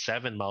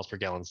 27 miles per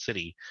gallon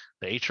city.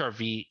 The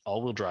HRV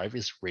all-wheel drive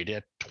is rated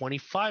at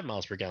 25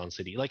 miles per gallon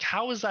city. Like,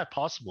 how is that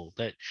possible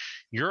that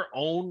your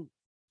own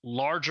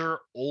larger,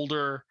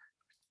 older,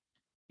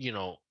 you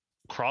know,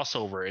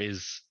 crossover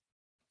is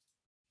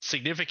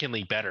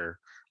significantly better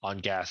on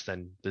gas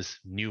than this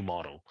new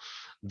model?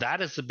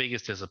 That is the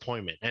biggest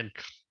disappointment. And,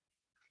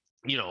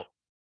 you know,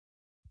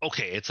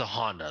 okay, it's a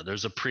Honda.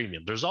 There's a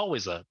premium. There's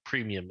always a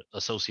premium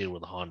associated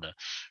with a Honda,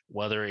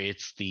 whether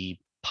it's the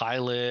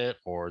Pilot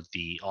or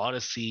the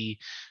Odyssey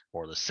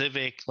or the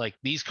Civic. Like,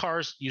 these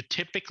cars, you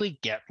typically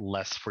get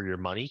less for your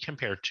money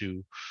compared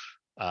to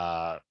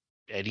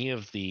any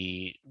of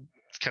the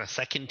kind of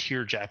second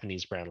tier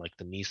Japanese brand like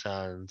the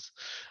Nissans,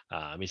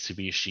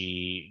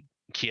 Mitsubishi,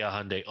 Kia,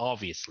 Hyundai,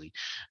 obviously.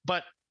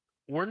 But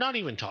we're not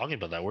even talking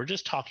about that. We're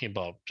just talking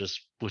about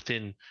just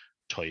within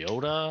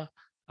Toyota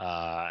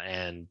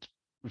and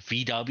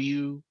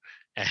VW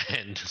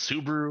and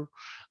Subaru.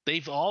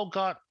 They've all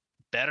got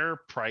better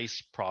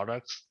price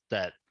products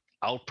that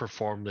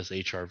outperform this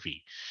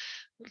HRV.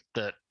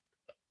 That,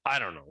 I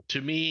don't know.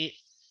 To me,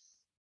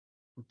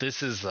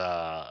 this is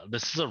a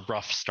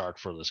rough start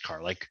for this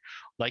car.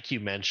 Like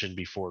you mentioned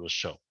before the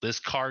show, this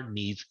car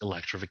needs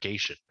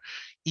electrification.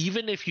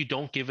 Even if you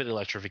don't give it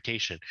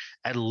electrification,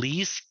 at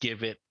least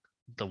give it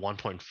the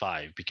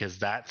 1.5, because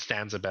that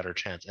stands a better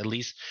chance. At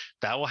least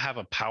that will have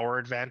a power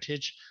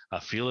advantage, a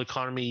fuel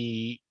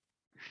economy,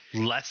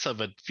 less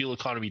of a fuel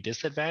economy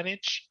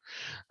disadvantage.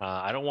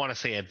 I don't want to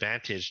say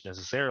advantage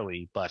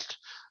necessarily, but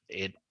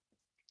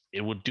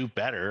it would do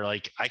better.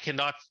 Like I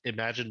cannot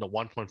imagine the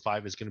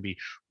 1.5 is going to be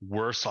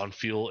worse on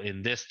fuel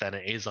in this than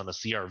it is on a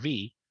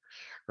CRV,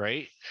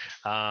 right?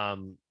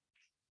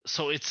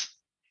 So it's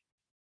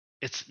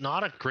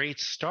not a great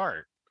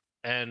start.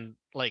 And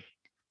like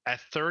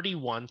at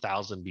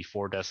 31,000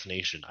 before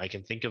destination, I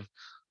can think of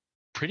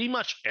pretty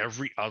much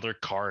every other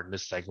car in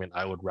this segment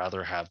I would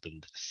rather have than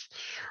this,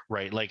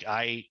 right? Like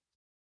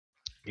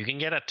you can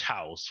get a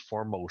Taos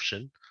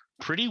 4Motion,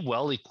 pretty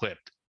well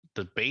equipped.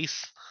 The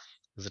base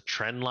is a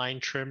Trendline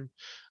trim,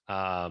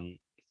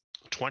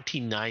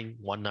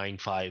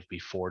 29,195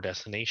 before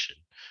destination.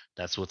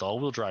 That's with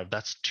all-wheel drive.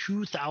 That's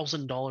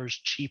 $2,000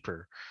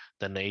 cheaper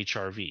than the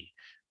HRV.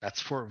 That's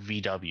for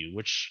VW,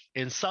 which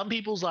in some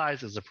people's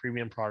eyes is a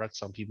premium product.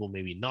 Some people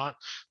maybe not.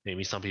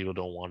 Maybe some people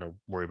don't want to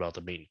worry about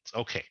the maintenance.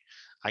 Okay,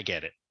 I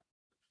get it.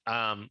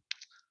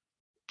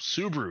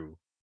 Subaru,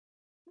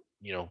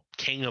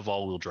 king of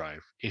all-wheel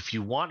drive. If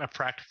you want a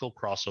practical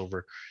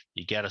crossover,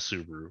 you get a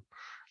Subaru.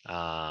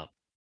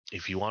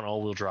 If you want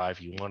all-wheel drive,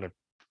 you want to,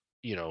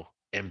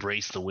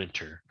 embrace the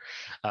winter.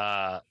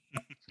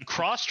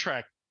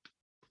 Crosstrek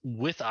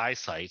with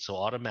eyesight, so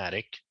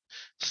automatic,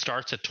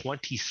 starts at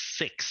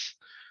 26.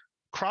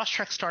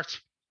 Crosstrek starts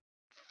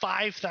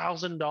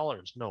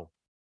 $5,000. No,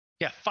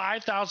 yeah,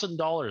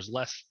 $5,000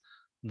 less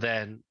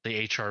than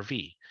the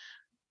HRV.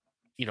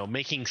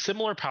 Making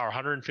similar power,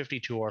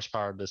 152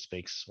 horsepower. This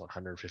makes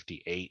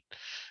 158.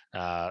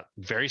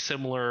 Very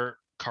similar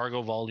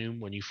cargo volume.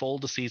 When you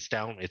fold the seats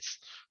down, it's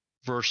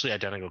virtually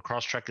identical.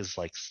 Crosstrek is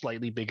like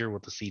slightly bigger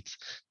with the seats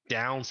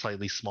down,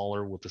 slightly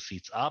smaller with the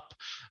seats up,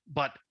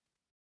 but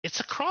it's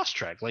a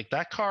Crosstrek. Like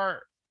that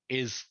car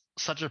is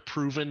such a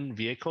proven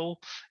vehicle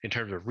in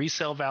terms of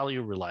resale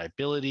value,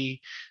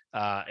 reliability.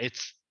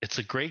 It's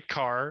a great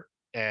car,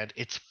 and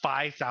it's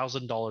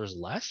 $5,000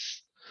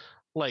 less.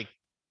 Like,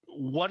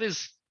 what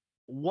is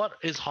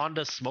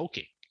Honda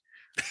smoking?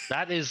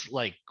 That is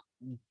like,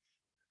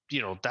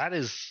 that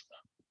is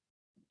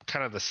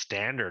kind of the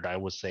standard, I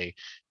would say,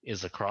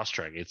 is a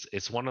Crosstrek.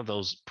 It's one of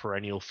those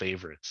perennial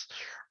favorites,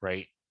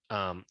 right?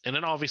 And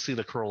then obviously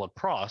the Corolla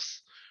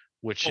Cross,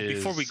 which is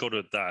before we go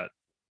to that,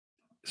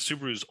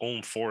 Subaru's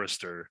own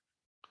Forester.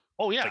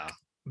 Oh yeah,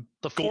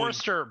 the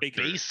Forester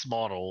base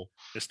model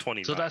is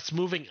 20. So that's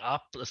moving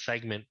up a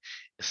segment.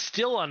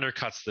 Still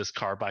undercuts this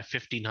car by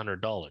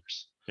 $1,500.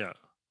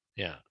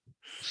 Yeah.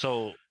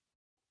 So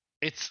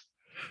it's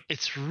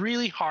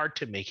really hard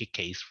to make a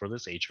case for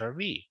this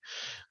HRV.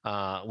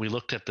 We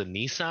looked at the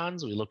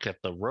Nissans, we looked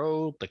at the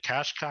Rogue, the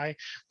Qashqai.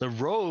 The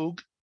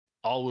Rogue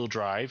all-wheel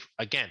drive,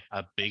 again,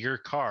 a bigger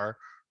car,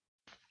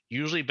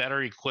 usually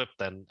better equipped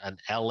than an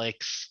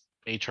LX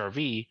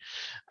HRV.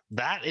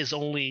 That is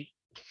only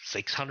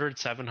 $600,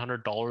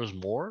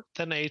 $700 more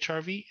than an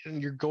HRV,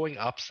 and you're going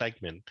up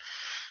segment,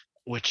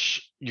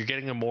 which you're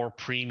getting a more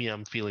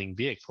premium feeling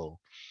vehicle.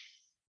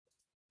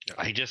 Yeah.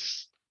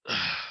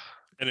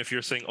 And if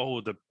you're saying,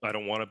 I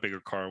don't want a bigger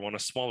car, I want a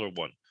smaller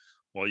one,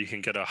 well, you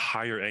can get a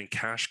higher end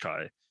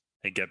Qashqai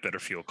and get better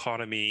fuel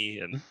economy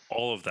and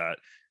all of that,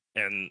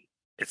 and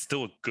it's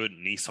still a good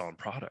Nissan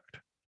product.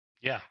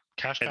 Yeah,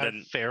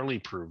 Qashqai fairly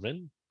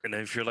proven. And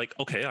then if you're like,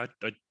 okay, I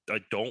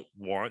don't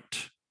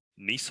want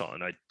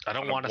Nissan, I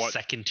don't want a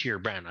second tier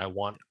brand. I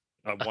want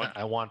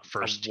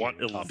first tier, top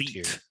elite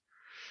tier.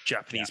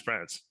 Japanese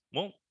brands.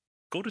 Well,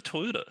 go to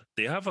Toyota.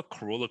 They have a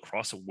Corolla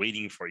Cross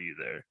waiting for you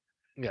there.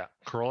 Yeah,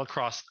 Corolla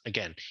Cross,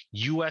 again,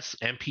 US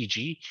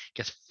MPG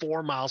gets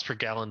 4 miles per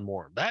gallon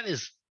more. That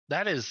is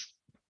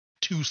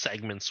 2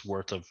 segments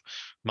worth of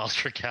miles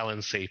per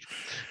gallon saved,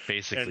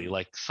 basically,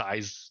 like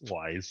size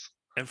wise.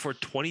 And for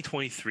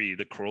 2023,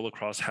 the Corolla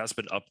Cross has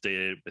been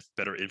updated with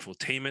better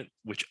infotainment,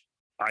 which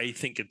I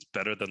think it's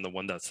better than the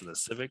one that's in the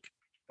Civic,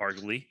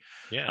 arguably.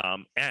 Yeah.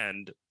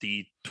 And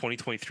the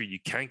 2023, you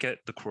can get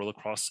the Corolla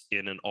Cross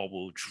in an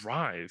all-wheel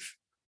drive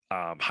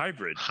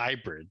hybrid.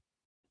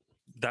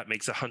 That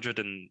makes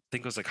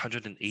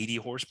 180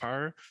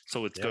 horsepower.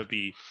 So it's going to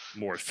be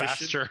more efficient,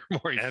 faster,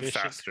 more efficient,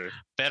 faster.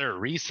 Better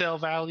resale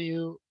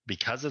value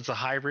because it's a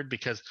hybrid.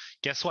 Because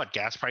guess what?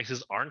 Gas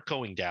prices aren't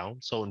going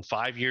down. So in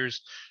 5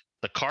 years,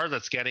 the car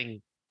that's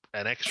getting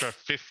an extra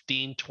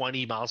 15,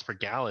 20 miles per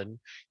gallon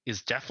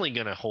is definitely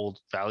going to hold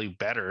value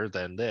better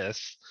than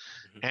this.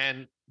 Mm-hmm.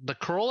 And the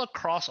Corolla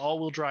Cross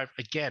all-wheel drive,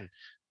 again,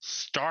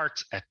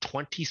 starts at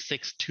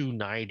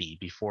 $26,290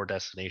 before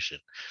destination.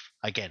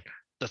 Again,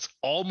 that's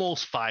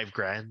almost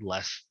 $5,000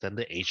 less than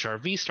the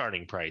HRV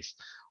starting price,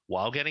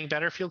 while getting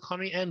better fuel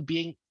economy and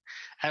being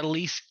at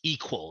least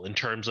equal in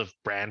terms of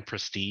brand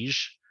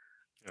prestige.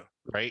 Yeah.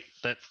 Right?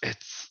 That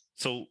it's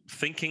so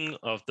thinking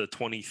of the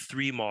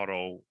 23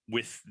 model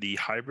with the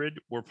hybrid,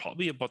 we're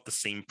probably about the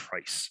same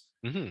price.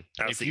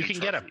 Mm-hmm. If you can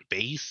get a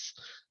base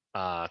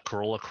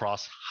Corolla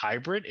Cross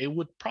hybrid, it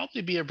would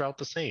probably be about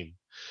the same.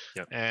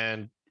 Yep.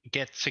 And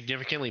get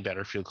significantly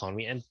better fuel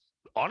economy. And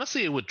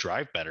honestly, it would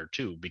drive better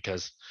too,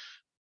 because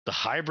the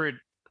hybrid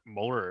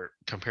motor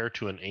compared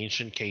to an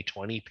ancient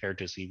K20 paired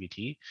to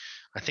CVT,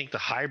 I think the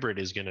hybrid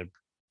is going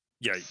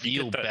to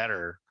feel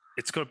better.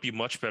 It's going to be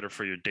much better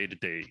for your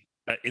day-to-day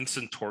At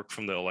instant torque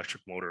from the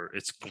electric motor,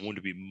 it's going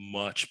to be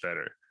much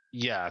better.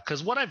 Yeah,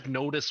 because what I've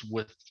noticed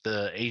with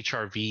the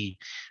HRV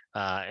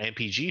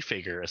MPG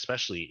figure,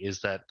 especially,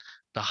 is that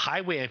the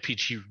highway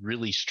MPG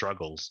really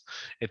struggles.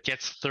 It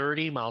gets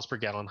 30 miles per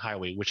gallon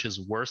highway, which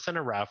is worse than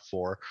a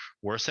RAV4,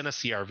 worse than a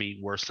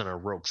CRV, worse than a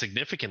Rogue,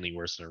 significantly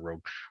worse than a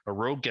Rogue. A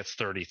Rogue gets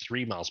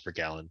 33 miles per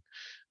gallon,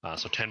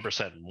 so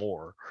 10%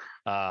 more.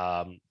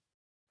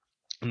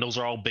 And those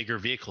are all bigger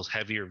vehicles,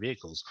 heavier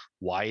vehicles.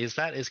 Why is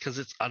that? Is because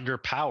it's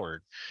underpowered.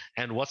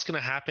 And what's going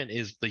to happen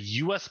is the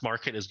US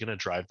market is going to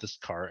drive this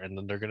car, and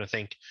then they're going to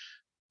think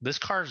this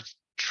car's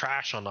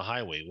trash on the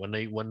highway.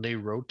 When they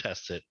road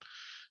test it,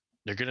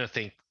 they're going to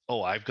think,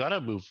 oh, I've got to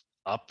move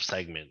up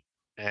segment.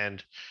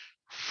 And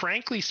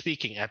frankly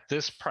speaking, at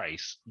this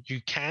price,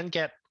 you can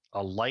get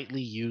a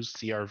lightly used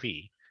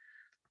CRV,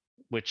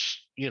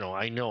 which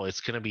I know it's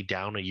going to be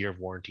down a year of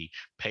warranty.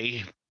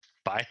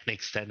 Buy an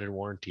extended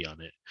warranty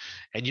on it,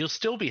 and you'll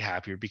still be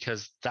happier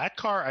because that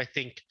car, I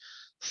think,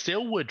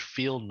 still would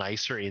feel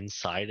nicer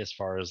inside as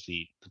far as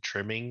the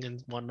trimming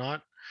and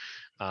whatnot.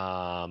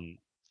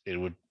 It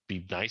would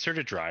be nicer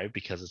to drive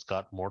because it's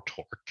got more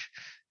torque,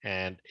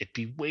 and it'd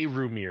be way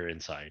roomier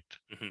inside.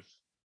 Mm-hmm.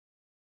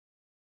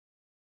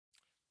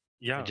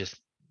 Yeah, just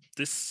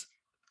this,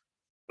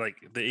 like,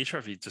 the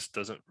HRV just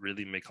doesn't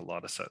really make a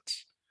lot of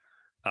sense.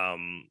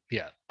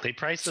 Yeah, they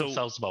price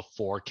themselves about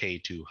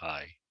 4K too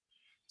high.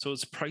 So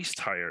it's priced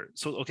higher.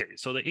 So okay,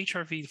 so the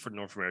HRV for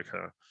North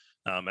America,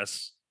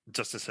 as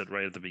Justin said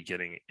right at the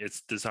beginning,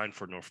 it's designed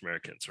for North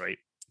Americans, right?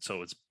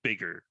 So it's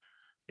bigger,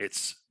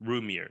 it's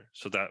roomier,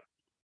 so that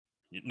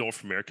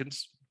North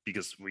Americans,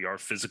 because we are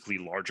physically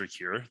larger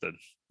here than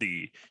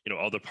the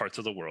other parts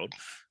of the world,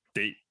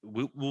 they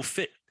will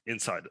fit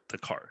inside the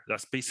car.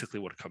 That's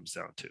basically what it comes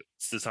down to.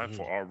 It's designed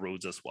for our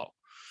roads as well.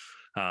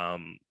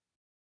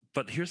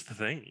 But here's the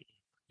thing,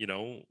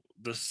 the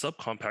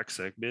subcompact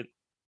segment,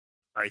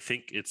 I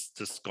think it's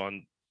just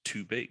gone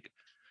too big.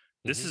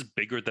 This is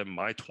bigger than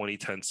my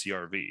 2010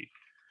 CRV,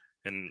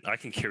 and I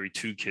can carry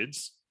 2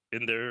 kids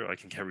in there. I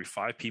can carry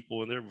 5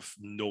 people in there with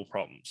no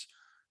problems.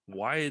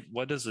 Why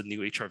does the new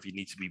HRV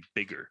need to be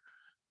bigger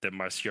than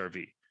my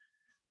CRV?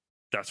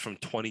 That's from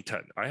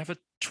 2010. I have a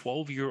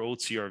 12-year-old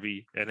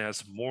CRV and it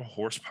has more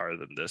horsepower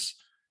than this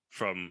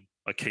from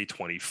a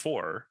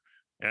K24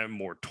 and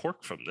more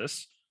torque from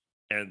this,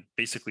 and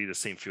basically the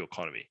same fuel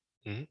economy.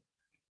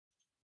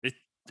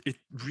 It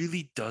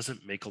really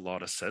doesn't make a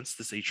lot of sense,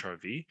 this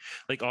HRV.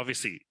 Like,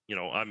 obviously,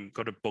 I'm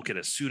going to book it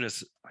as soon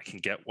as I can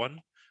get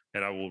one,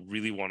 and I will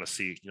really want to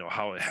see,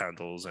 how it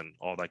handles and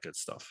all that good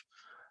stuff.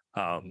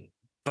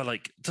 But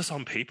like, just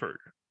on paper,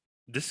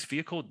 this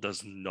vehicle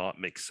does not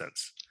make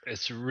sense.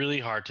 It's really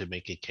hard to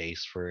make a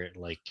case for it.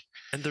 Like,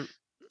 and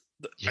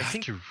I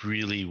think you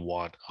really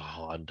want a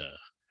Honda.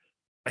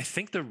 I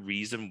think the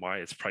reason why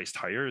it's priced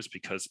higher is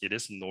because it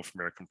is a North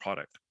American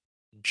product.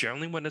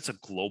 Generally, when it's a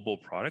global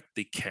product,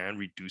 they can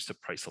reduce the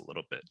price a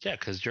little bit. Yeah,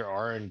 because your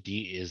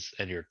R&D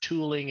and your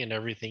tooling and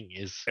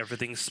everything's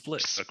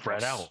split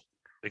spread out.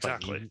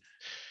 Exactly.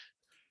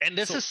 And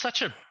this is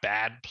such a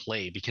bad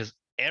play because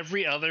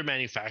every other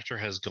manufacturer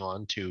has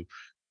gone to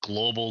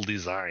global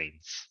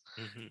designs,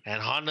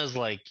 and Honda's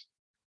like,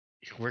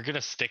 we're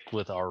gonna stick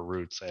with our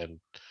roots and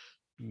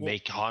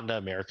make Honda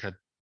America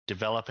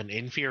develop an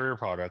inferior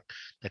product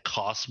that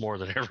costs more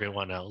than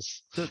everyone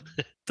else.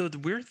 The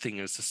weird thing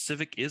is the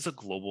Civic is a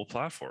global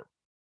platform.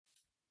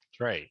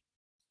 Right.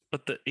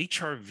 But the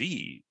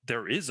HRV,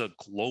 there is a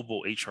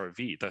global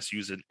HRV that's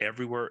used in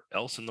everywhere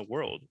else in the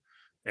world.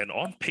 And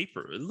on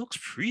paper, it looks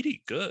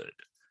pretty good.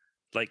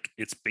 Like,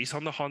 it's based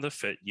on the Honda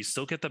Fit. You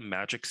still get the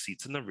magic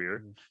seats in the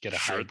rear. Get a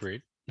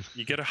hybrid.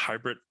 You get a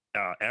hybrid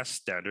as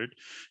standard.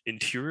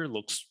 Interior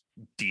looks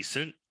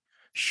decent.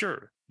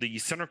 Sure, the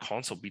center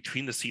console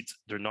between the seats,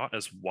 they're not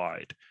as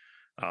wide.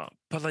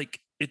 But like,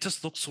 it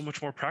just looks so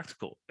much more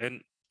practical.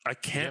 And I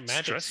can't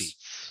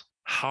stress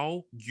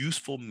how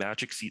useful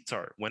magic seats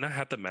are. When I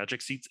had the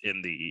magic seats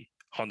in the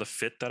Honda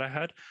Fit that I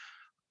had,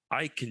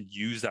 I can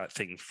use that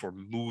thing for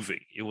moving.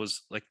 It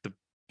was like the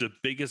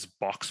biggest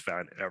box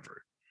fan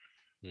ever.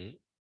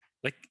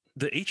 Like,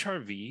 the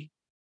HRV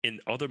in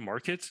other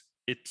markets,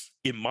 it's,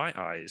 in my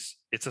eyes,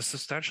 it's a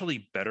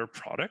substantially better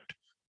product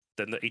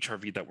than the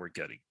HRV that we're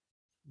getting.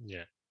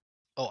 Yeah.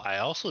 Oh, I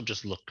also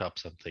just looked up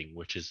something,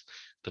 which is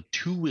the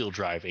 2-wheel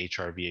drive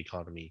HRV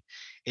economy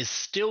is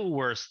still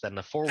worse than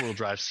the 4-wheel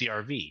drive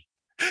CRV.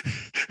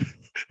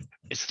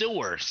 It's still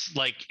worse.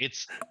 Like,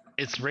 it's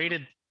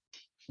rated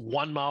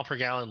 1 mile per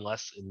gallon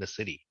less in the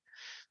city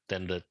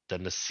than the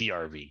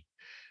CRV.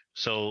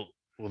 So,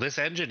 well, this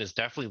engine is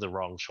definitely the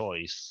wrong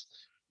choice.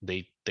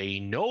 They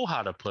know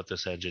how to put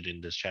this engine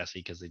in this chassis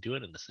because they do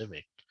it in the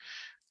Civic,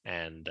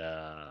 and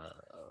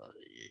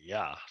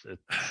yeah,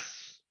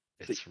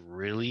 it's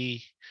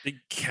really, they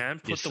can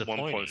put the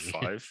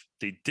 1.5.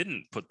 They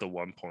didn't put the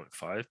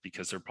 1.5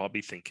 because they're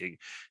probably thinking,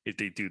 if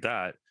they do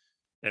that,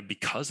 and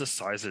because the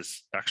size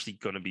is actually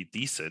going to be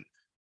decent,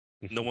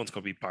 no one's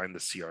going to be buying the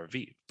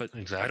CRV. But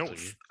exactly.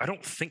 I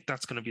don't think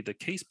that's going to be the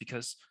case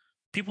because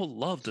people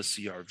love the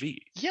CRV.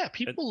 Yeah,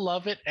 people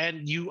love it,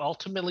 and you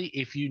ultimately,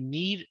 if you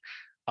need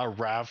a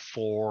Rav4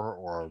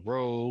 or a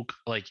Rogue,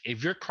 like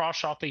if you're cross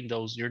shopping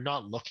those, you're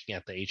not looking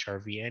at the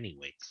HRV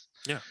anyways.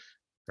 Yeah.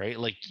 Right?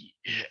 Like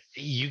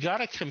you got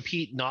to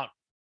compete not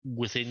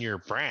within your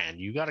brand.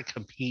 You got to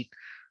compete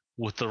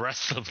with the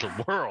rest of the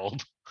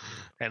world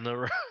and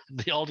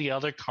all the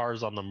other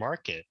cars on the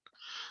market.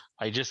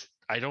 I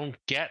don't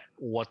get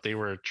what they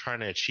were trying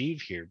to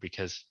achieve here,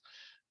 because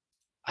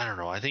I don't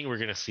know. I think we're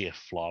going to see a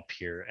flop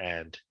here,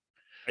 and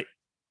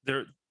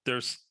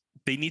there's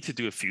they need to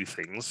do a few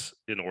things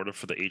in order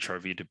for the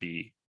HRV to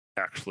be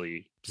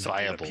actually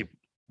something viable.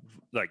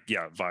 that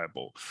people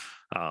viable.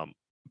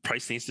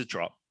 Price needs to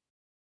drop,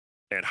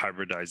 and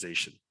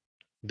hybridization.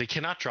 They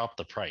cannot drop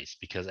the price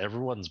because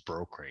everyone's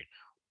broke right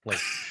now. Like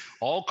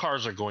all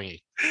cars are going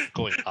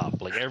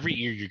up. Like every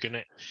year you're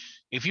gonna,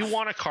 if you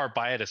want a car,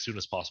 buy it as soon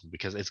as possible,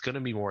 because it's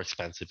gonna be more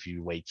expensive if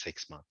you wait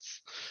 6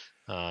 months.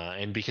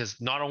 And because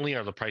not only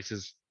are the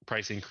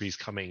price increase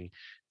coming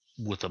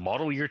with the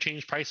model year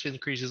change, price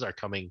increases are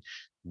coming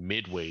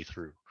midway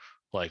through.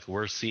 Like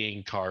we're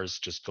seeing cars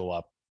just go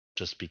up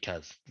just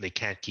because they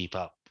can't keep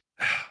up.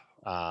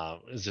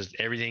 It's just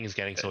everything is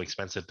getting so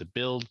expensive to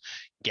build.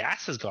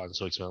 Gas has gotten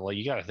so expensive. Like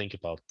you got to think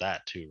about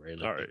that too, right?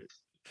 Like, all right,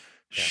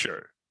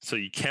 sure. So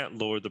you can't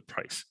lower the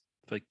price,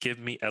 but give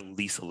me at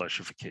least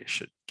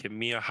electrification. Give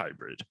me a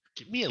hybrid.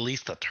 Give me at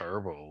least a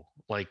turbo.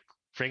 Like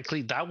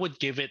frankly, that would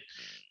give it,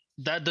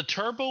 that the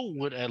turbo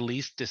would at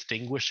least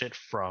distinguish it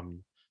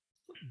from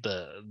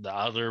the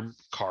other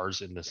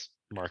cars in this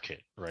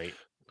market, right?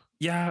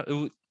 Yeah,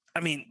 I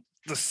mean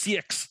the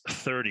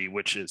CX-30,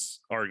 which is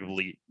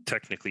arguably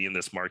technically in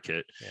this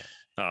market,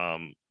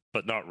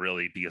 but not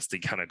really, because they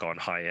kind of gone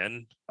high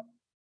end.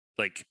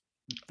 Like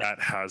that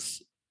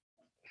has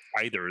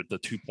either the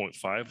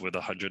 2.5 with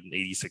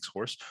 186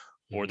 horse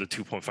or the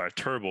 2.5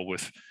 turbo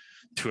with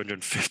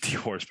 250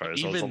 horsepower.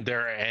 Even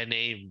their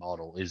NA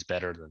model is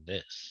better than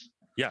this.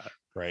 Yeah,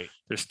 right.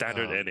 Their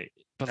standard NA.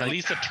 But at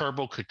least a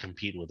turbo could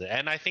compete with it.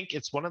 And I think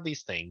it's one of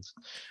these things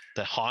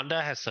that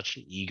Honda has such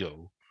an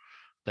ego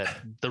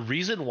that the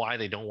reason why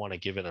they don't want to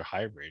give it a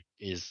hybrid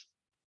is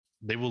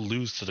they will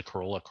lose to the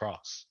Corolla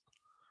Cross.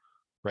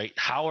 Right?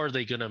 How are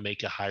they going to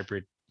make a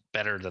hybrid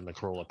better than the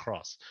Corolla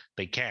Cross?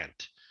 They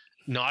can't.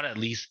 Not at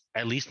least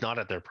not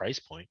at their price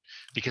point,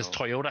 because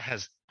Toyota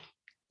has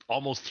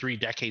almost 3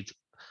 decades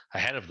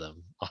ahead of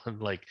them on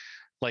like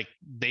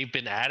they've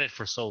been at it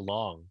for so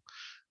long.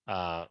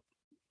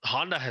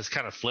 Honda has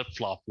kind of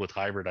flip-flopped with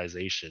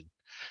hybridization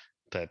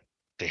that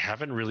they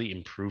haven't really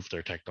improved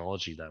their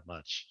technology that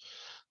much.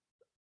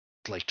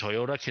 Like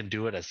Toyota can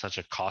do it at such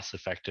a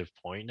cost-effective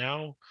point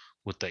now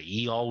with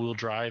the all-wheel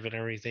drive and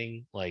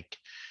everything. Like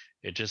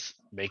it just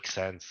makes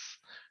sense.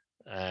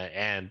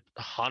 And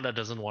Honda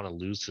doesn't want to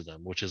lose to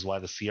them, which is why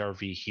the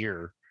CRV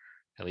here,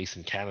 at least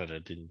in Canada,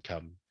 didn't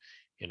come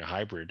in a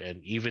hybrid.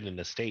 And even in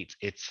the States,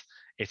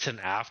 it's an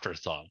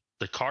afterthought.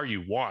 The car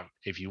you want,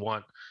 if you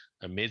want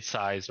a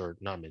mid-size, or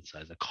not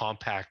mid-size, a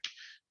compact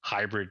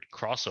hybrid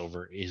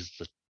crossover, is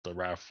the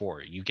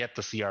RAV4. You get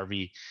the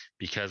CRV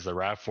because the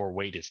RAV4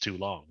 wait is too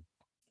long.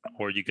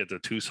 Or you get the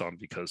Tucson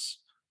because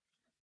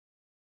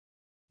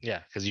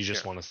you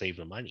just want to save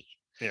the money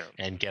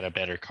and get a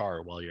better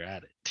car while you're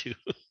at it too.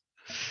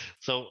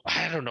 So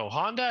I don't know.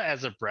 Honda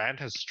as a brand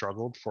has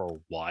struggled for a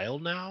while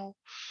now.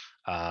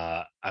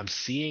 I'm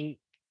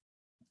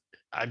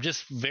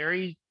just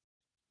very,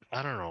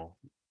 I don't know,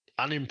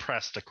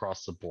 unimpressed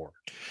across the board.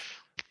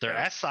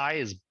 Their SI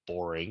is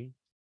boring.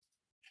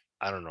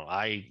 I don't know.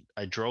 I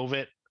drove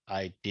it.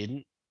 I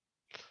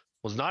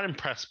was not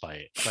impressed by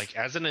it. Like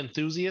as an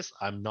enthusiast,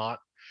 I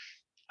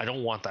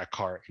don't want that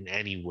car in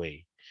any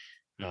way.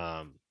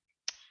 The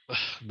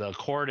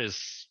Accord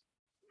is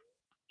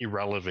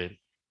irrelevant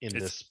in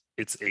this.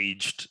 It's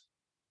aged.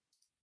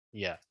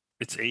 Yeah.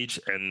 It's aged,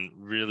 and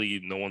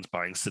really no one's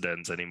buying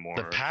sedans anymore.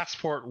 The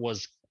Passport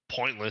was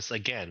pointless.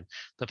 Again,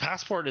 the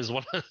Passport is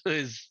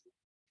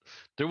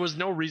there was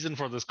no reason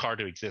for this car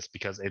to exist,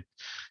 because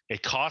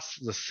it costs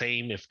the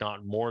same, if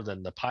not more,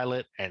 than the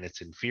Pilot, and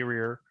it's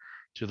inferior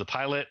to the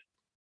Pilot,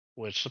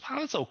 which the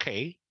Pilot's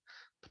okay.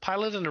 The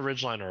Pilot and the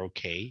Ridgeline are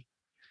okay.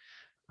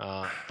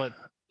 But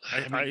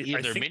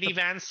either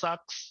minivan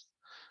sucks.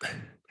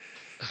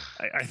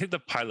 I think the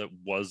Pilot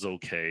was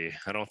okay.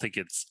 I don't think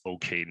it's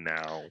okay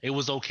now. It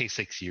was okay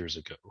 6 years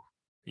ago.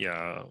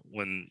 Yeah,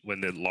 when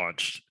it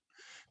launched.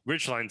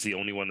 Ridgeline's the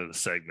only one in the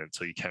segment,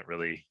 so you can't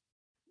really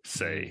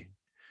say.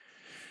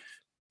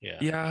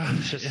 Yeah,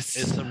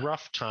 it's a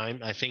rough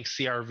time. I think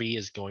CRV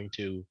is going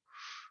to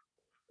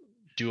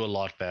do a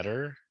lot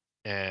better.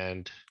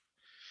 And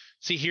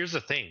see, here's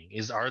the thing: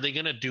 are they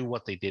going to do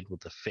what they did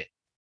with the Fit,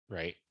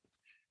 right?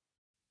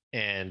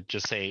 And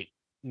just say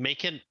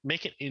make an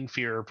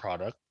inferior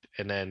product,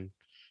 and then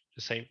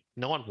just say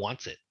no one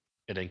wants it,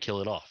 and then kill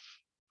it off,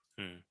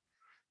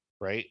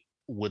 right?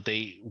 Would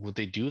they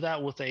do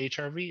that with the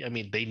HRV? I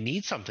mean, they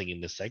need something in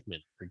this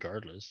segment,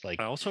 regardless.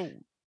 Like I also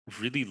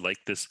really like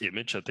this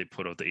image that they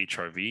put of the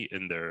HRV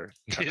in their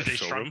they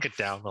shrunk it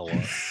down a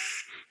lot.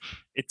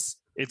 It's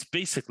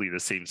basically the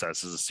same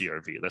size as a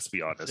CRV. Let's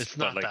be honest. It's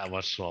But not like that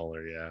much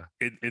smaller, yeah.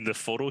 in the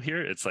photo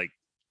here, it's like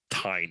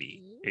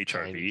tiny Tiny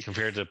HRV,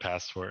 compared to the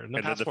Passport, and the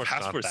and then the Passport's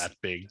not Passport's that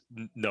big.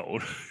 no.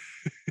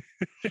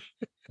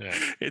 Yeah.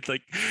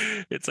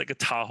 It's like a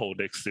Tahoe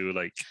next to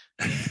like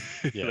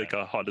Yeah. like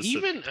a Honda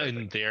Even Civic.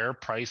 in their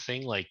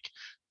pricing, like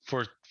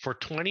for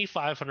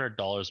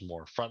 $2,500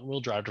 more front wheel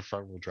drive to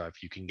front wheel drive,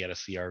 you can get a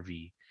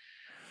CRV.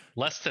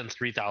 Less than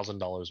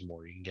 $3,000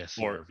 more, you can get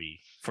a Or CRV.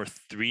 for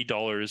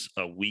 $3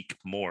 a week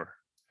more,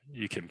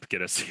 you can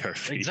get a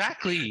CRV.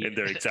 Exactly, And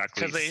they're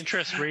exactly because the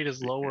interest rate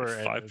is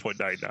lower.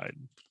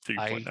 5.99,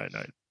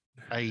 3.99.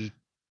 I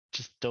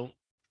just don't.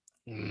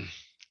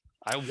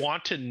 I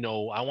want to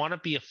know. I want to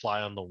be a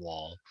fly on the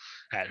wall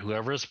at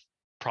whoever's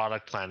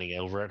product planning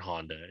over at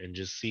Honda and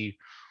just see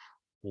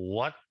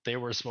what they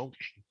were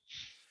smoking.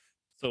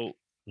 So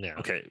Yeah.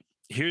 okay,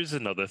 here's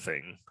another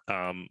thing.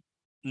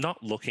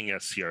 Not looking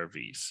at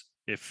CRVs.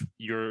 If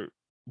you're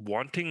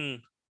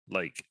wanting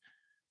like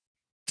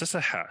just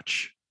a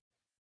hatch,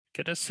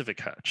 get a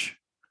Civic hatch.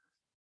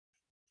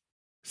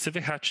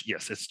 Civic hatch,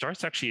 yes, it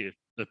starts actually at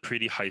a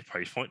pretty high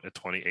price point at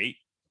 28,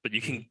 but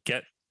you can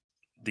get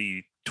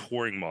the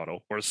touring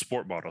model or a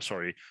sport model,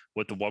 sorry,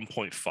 with the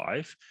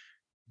 1.5,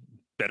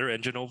 better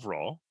engine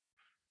overall,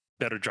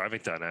 better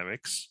driving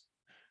dynamics.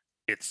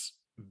 It's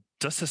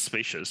just as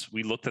spacious.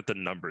 We looked at the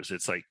numbers.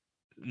 It's like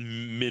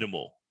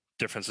minimal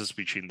differences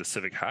between the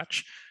Civic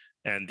hatch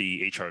and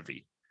the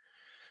HRV.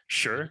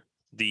 Sure,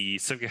 the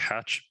Civic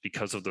hatch,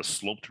 because of the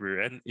sloped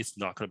rear end, it's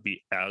not going to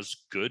be as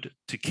good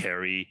to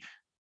carry,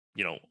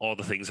 all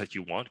the things that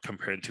you want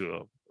compared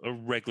to a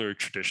regular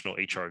traditional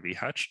HRV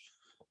hatch.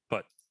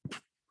 But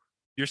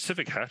your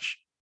Civic hatch,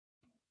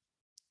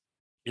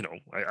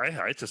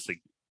 I just think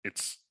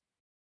it's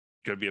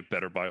going to be a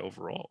better buy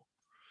overall.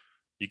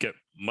 You get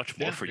much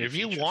more for your If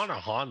you features. want a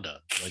Honda,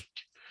 like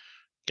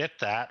get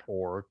that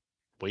or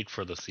wait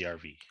for the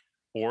CRV.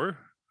 Or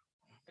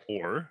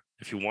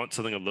if you want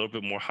something a little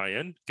bit more high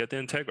end, get the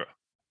Integra.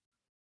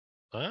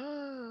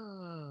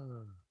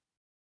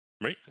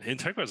 Right?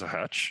 Integra is a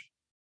hatch.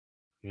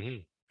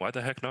 Why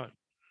the heck not?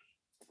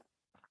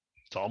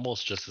 It's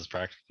almost just as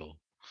practical.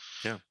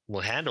 Yeah.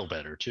 Will handle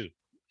better too,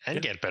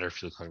 and get better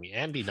fuel economy,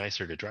 and be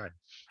nicer to drive.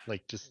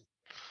 Like just.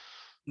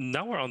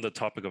 Now we're on the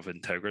topic of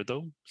Integra,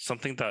 though.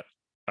 Something that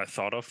I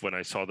thought of when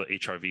I saw the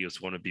HRV was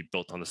going to be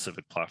built on the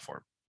Civic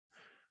platform.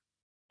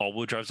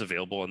 All-wheel drive's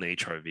available on the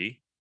HRV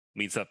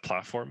means that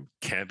platform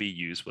can be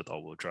used with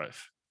all-wheel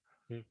drive.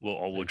 Will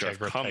all-wheel drive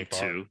come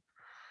to?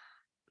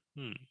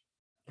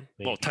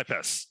 Well, Type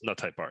S, not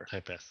Type R.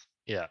 Type S.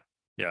 Yeah.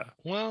 Yeah.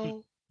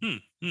 Well,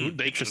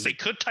 they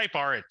could Type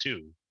R it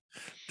too.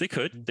 They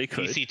could.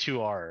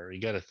 DC2R.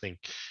 You got to think.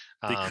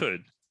 They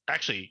could.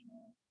 Actually,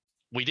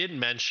 we didn't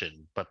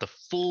mention, but the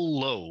full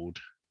load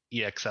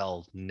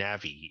EXL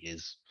Navi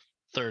is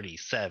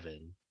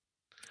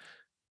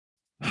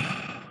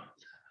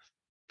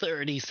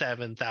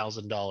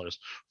 $37,000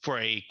 for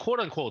a quote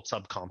unquote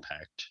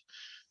subcompact,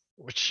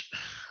 which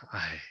All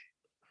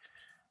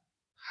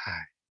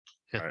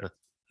right.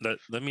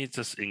 Let me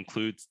just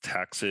include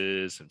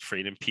taxes and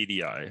freight and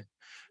PDI.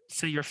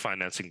 Say you're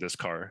financing this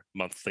car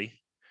monthly.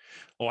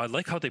 Oh, I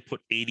like how they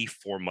put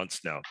 84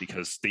 months now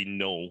because they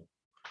know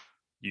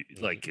you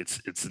like it's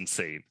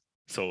insane.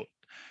 So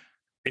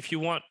if you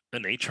want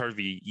an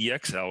HRV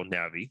EXL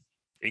Navi,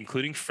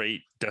 including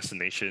freight,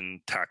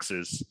 destination,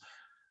 taxes,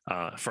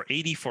 for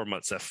 84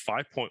 months at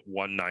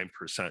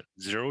 5.19%,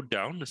 zero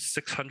down to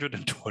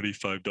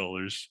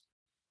 $625.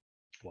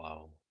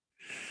 Wow.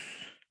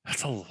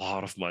 That's a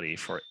lot of money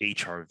for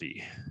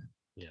HRV.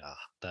 Yeah,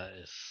 that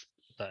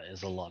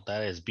is a lot.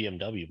 That is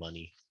BMW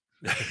money.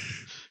 You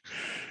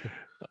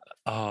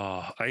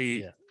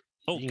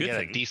can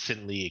get a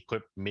decently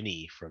equipped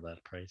Mini for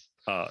that price.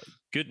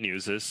 Good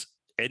news is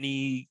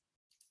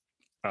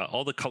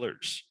all the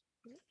colors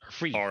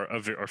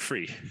are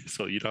free,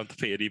 so you don't have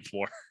to pay any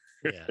more.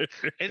 Yeah,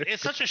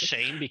 it's such a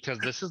shame because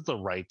this is the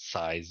right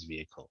size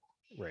vehicle,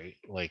 right?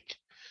 Like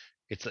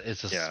it's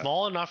a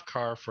small enough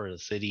car for the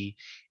city.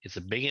 It's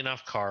a big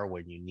enough car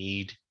when you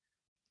need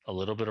a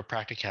little bit of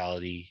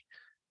practicality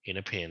in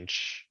a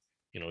pinch.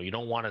 You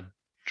don't want to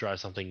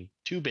drive something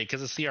too big because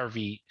the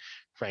CRV,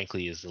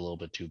 frankly, is a little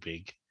bit too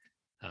big.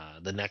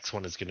 The next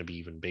one is going to be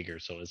even bigger,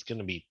 so it's going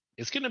to be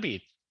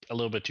a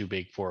little bit too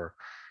big for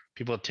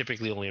people that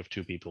typically only have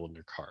two people in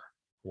their car,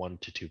 1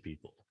 to 2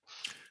 people.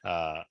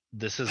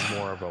 This is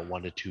more of a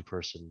 1 to 2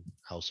 person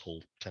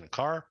household kind of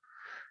car,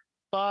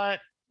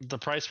 but the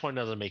price point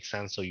doesn't make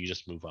sense, so you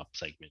just move up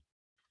segment.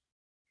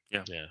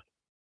 Yeah.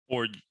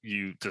 Or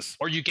you get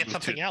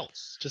something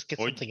else. Just get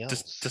something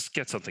else. Just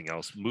get something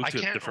else. Move to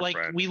a different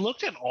brand. We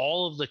looked at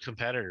all of the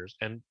competitors,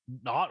 and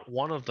not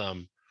one of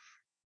them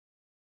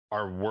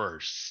are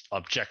worse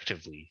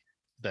objectively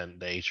than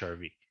the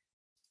HRV.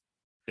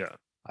 Yeah.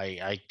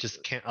 I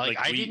just can't.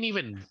 I didn't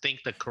even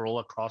think the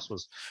Corolla Cross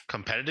was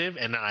competitive,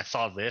 and then I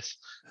saw this,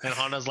 and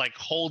Honda's like,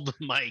 "Hold the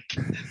mic!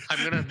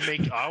 I'm gonna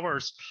make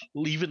ours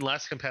even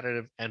less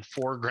competitive and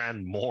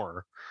 $4,000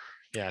 more."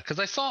 Yeah, because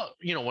I saw,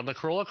 when the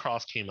Corolla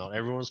Cross came out,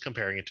 everyone was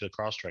comparing it to the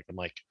Crosstrek. I'm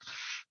like,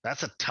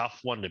 that's a tough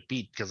one to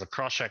beat because the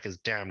Crosstrek is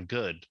damn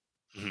good,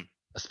 Mhm.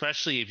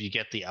 especially if you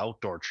get the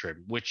outdoor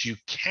trim, which you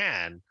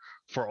can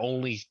for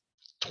only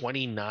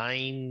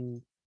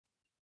 29.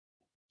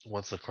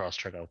 What's the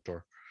Crosstrek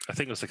outdoor? I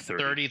think it was like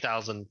 30.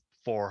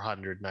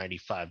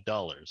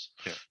 $30,495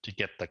 Yeah. to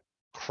get the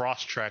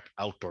Crosstrek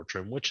outdoor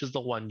trim, which is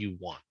the one you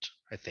want,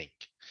 I think,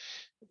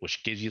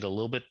 which gives you the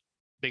little bit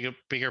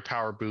bigger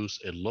power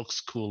boost. It looks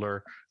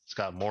cooler. It's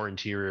got more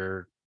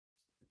interior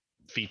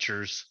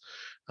features,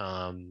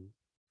 and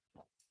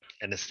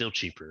it's still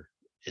cheaper.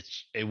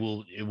 It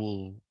will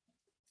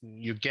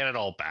you get it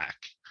all back.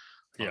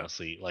 Yeah.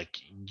 Honestly, like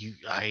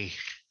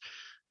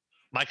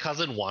my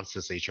cousin wants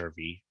this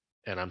HRV,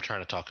 and I'm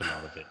trying to talk him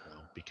out of it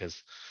now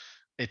because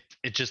it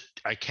just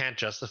I can't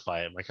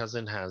justify it. My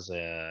cousin has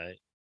a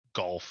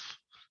Golf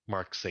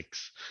Mark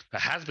 6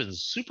 that has been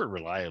super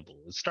reliable.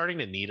 It's starting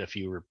to need a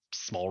few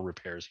small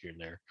repairs here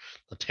and there.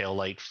 The tail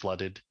light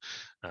flooded.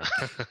 Uh,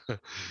 this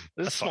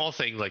That's small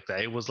thing like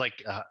that. It was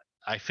like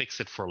I fixed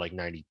it for like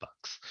 $90.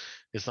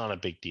 It's not a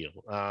big deal.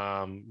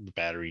 The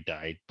battery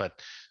died,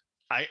 but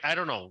I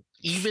don't know.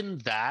 Even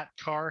that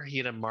car, he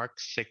had a Mark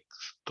 6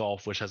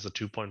 Golf, which has a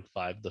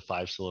 2.5, the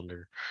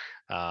 5-cylinder.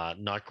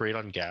 Not great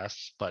on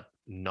gas, but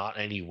not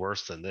any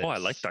worse than this. Oh, I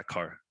like that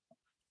car.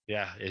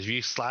 Yeah, if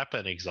you slap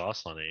an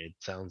exhaust on it, it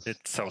sounds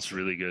awesome.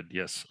 really good.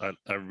 Yes, I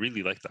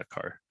really like that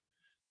car.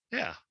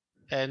 Yeah,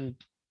 and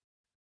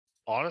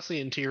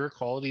honestly, interior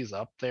quality is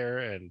up there,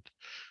 and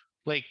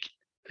like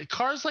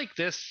cars like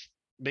this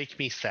make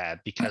me sad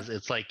because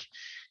it's like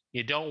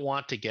you don't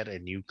want to get a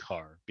new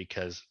car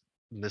because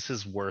this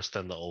is worse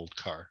than the old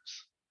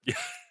cars. Yeah.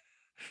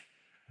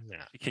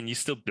 Yeah. Can you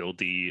still build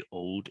the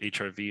old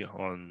HRV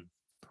on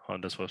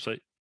Honda's website?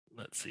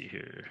 Let's see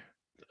here.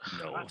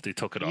 No, they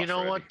took it off. You know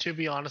already. what? To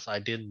be honest, I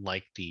didn't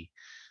like the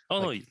Oh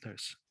like, no,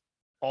 there's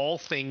all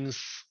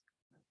things.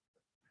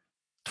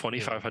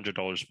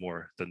 $2,500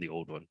 more than the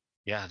old one.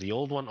 Yeah, the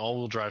old one,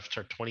 all-wheel drive,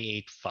 start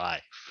 28.5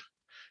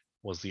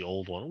 was the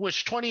old one,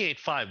 which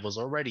 28.5 was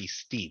already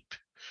steep.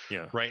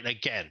 Yeah. Right.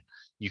 Again,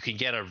 you can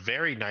get a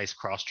very nice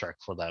Crosstrek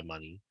for that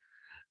money.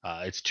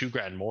 It's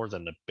 $2,000 more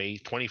than the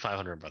base,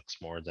 $2,500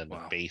 more than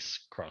the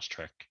base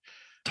Crosstrek.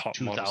 Top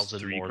models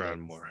 $3,000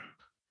 more.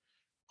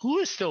 Who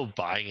is still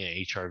buying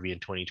an HRV in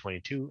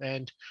 2022,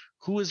 and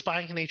who is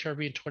buying an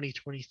HRV in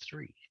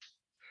 2023?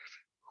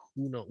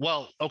 Who knows?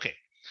 Well, okay.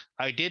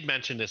 I did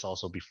mention this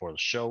also before the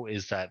show,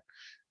 is that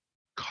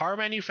car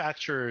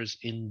manufacturers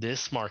in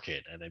this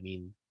market, and I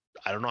mean,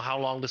 I don't know how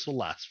long this will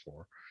last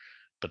for,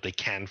 but they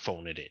can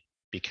phone it in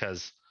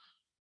because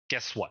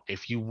guess what?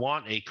 If you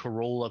want a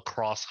Corolla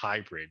Cross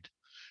hybrid,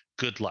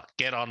 good luck.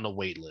 Get on the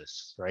wait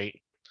list, right?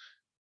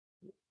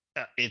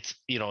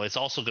 It's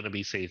also going to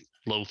be say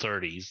low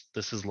 30s.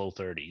 This is low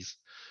 30s,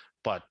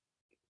 but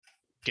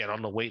get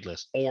on the wait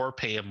list or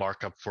pay a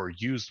markup for a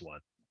used one,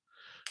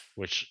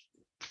 which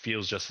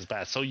feels just as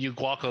bad. So you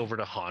walk over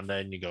to Honda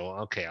and you go,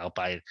 okay, I'll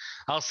buy it.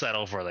 I'll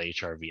settle for the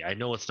HRV. I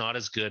know it's not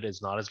as good.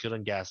 It's not as good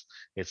on gas.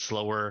 It's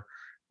slower.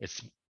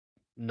 It's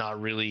not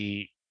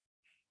really.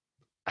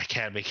 I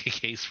can't make a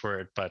case for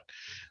it, but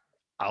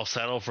I'll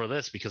settle for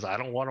this because I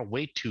don't want to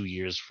wait 2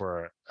 years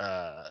for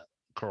a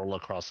Corolla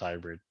Cross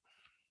hybrid.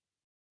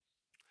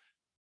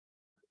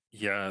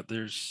 Yeah,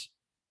 there's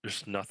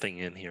nothing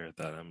in here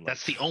that I'm like.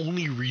 That's the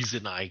only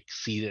reason I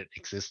see it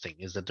existing,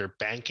 is that they're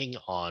banking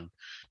on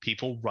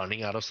people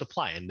running out of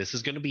supply, and this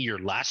is going to be your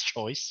last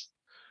choice,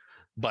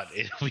 but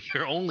it'll be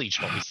your only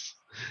choice,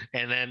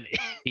 and then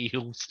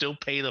you'll still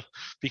pay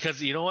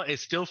because you know what? It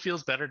still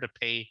feels better to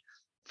pay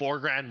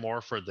 $4,000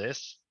 more for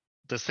this.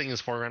 This thing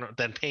is $4,000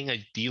 than paying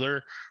a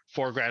dealer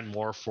 $4,000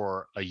 more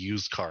for a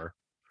used car.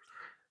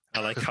 I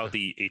like how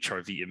the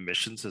HRV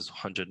emissions is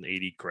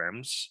 180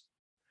 grams.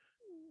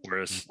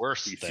 Whereas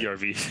worse the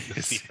CRV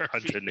is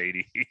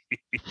 180.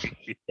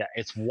 Yeah,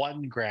 it's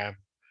 1 gram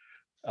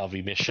of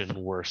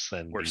emission worse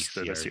than the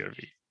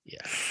CRV.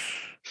 Yeah.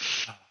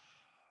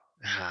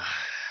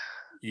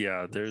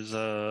 Yeah, there's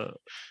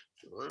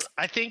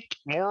I think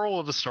moral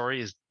of the story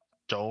is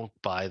don't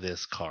buy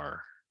this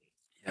car.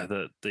 Yeah,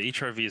 the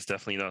HRV is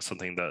definitely not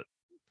something that.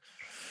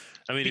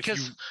 I mean,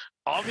 because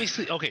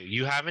obviously, okay,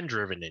 you haven't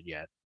driven it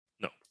yet.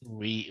 No,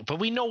 but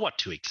we know what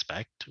to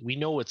expect. We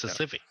know it's a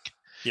Civic.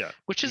 Yeah,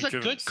 which is a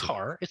good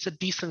car. It's a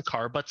decent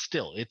car, but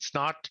still, it's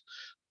not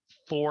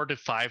 $4,000 to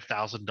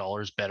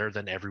 $5,000 better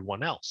than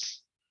everyone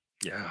else.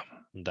 Yeah,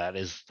 that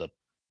is the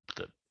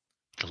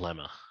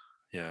dilemma.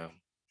 Yeah,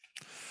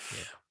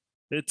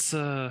 it's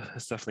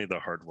definitely the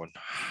hard one.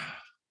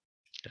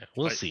 Yeah,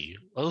 we'll see.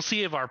 We'll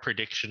see if our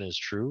prediction is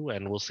true,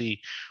 and we'll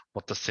see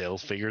what the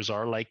sales figures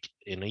are like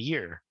in a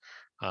year.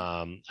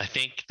 I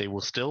think they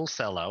will still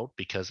sell out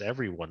because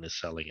everyone is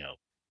selling out.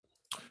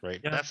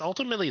 Right. Yeah. That's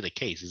ultimately the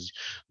case. Is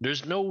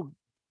there's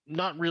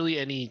not really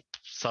any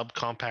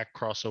subcompact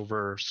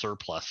crossover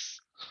surplus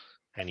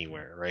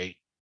anywhere, right?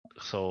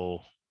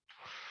 So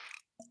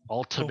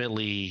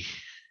ultimately,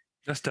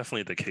 that's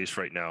definitely the case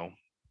right now.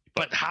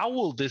 But how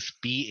will this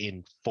be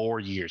in 4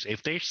 years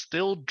if they're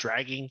still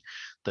dragging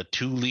the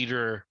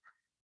 2-liter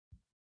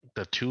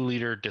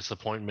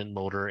disappointment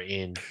motor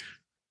in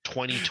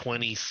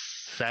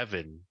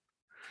 2027?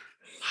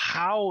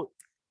 How?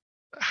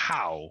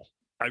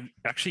 I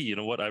actually, you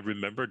know what? I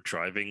remember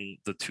driving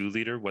the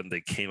 2-liter when they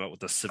came out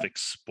with the Civic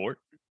Sport.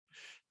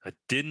 I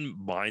didn't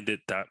mind it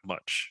that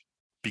much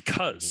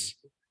because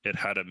it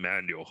had a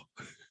manual.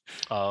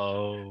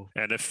 Oh,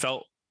 And it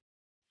felt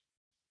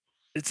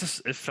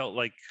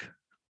like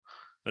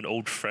an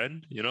old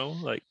friend,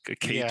 like a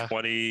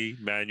K20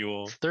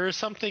 manual. there is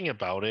something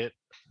about it.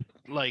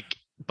 Like,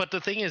 but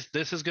the thing is,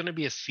 this is going to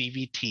be a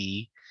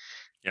CVT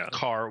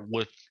car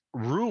with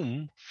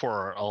room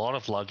for a lot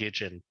of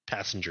luggage and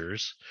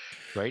passengers,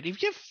 right?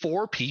 If you have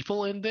 4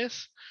 people in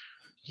this,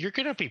 you're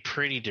going to be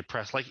pretty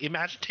depressed. Like,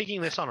 imagine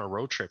taking this on a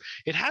road trip.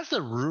 It has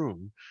the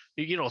room,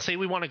 say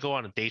we want to go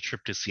on a day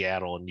trip to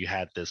Seattle and you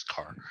had this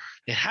car.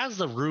 It has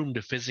the room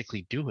to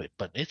physically do it,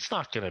 but it's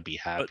not going to be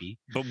happy.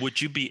 But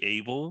would you be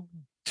able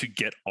to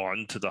get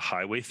onto the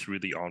highway through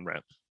the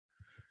on-ramp?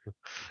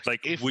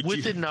 Like,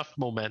 with enough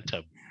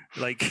momentum,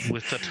 like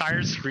with the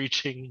tires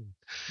screeching.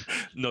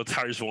 No,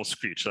 tires won't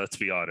screech. Let's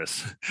be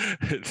honest.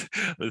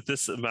 With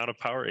this amount of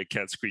power, it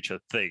can't screech a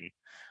thing.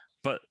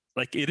 But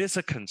like, it is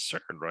a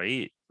concern,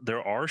 right?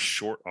 There are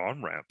short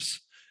on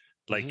ramps,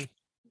 like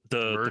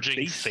the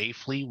merging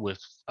safely with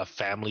a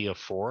family of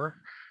 4.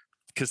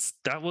 Because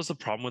that was the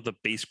problem with the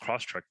base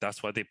Crosstrek.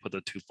 That's why they put the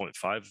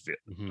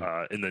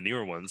 2.5 in the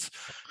newer ones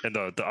and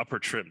the upper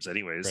trims,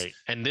 anyways. Right,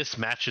 and this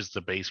matches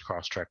the base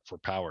Crosstrek for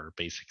power,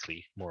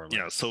 basically, more or less.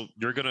 Yeah, so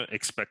you're gonna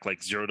expect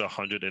like 0 to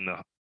 100 in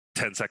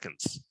 10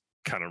 seconds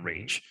kind of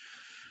range.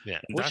 Yeah,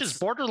 and which is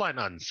borderline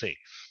unsafe.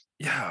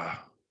 Yeah,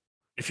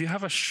 if you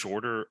have a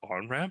shorter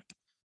on ramp,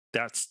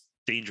 that's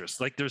dangerous.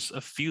 Like, there's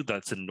a few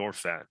that's in North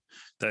Van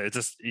that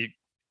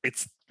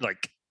it's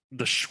like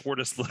the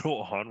shortest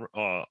little on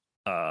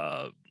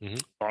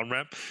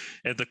ramp,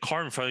 and the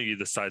car in front of you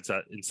decides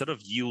that instead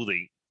of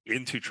yielding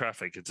into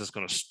traffic, it's just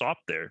going to stop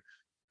there.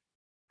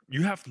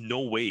 You have no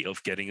way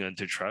of getting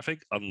into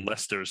traffic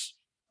unless there's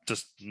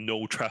just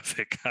no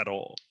traffic at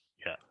all.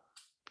 Yeah,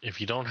 if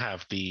you don't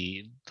have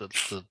the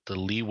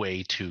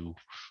leeway to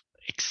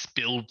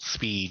build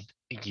speed,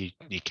 you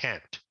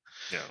can't.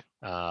 Yeah.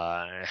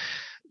 I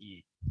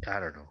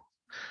don't know.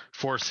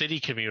 For city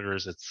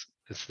commuters, it's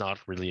not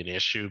really an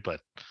issue,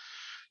 but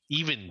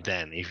even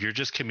then, if you're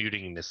just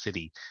commuting in the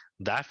city,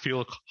 that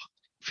fuel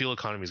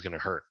economy is going to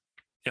hurt.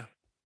 Yeah,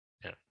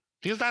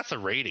 because that's a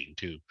rating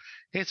too.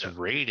 It's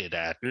rated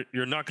at.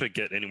 You're not going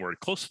to get anywhere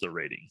close to the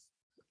rating.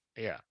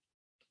 Yeah,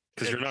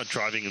 because you're not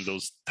driving in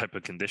those type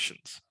of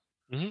conditions.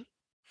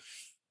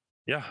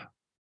 Yeah,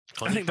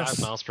 25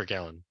 miles per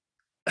gallon.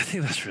 I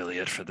think that's really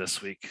it for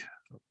this week.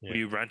 Yeah.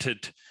 We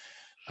ranted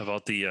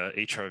about the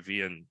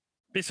HRV and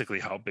basically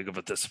how big of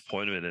a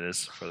disappointment it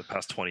is for the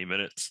past 20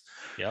 minutes.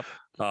 Yep.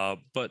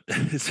 But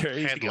is there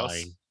anything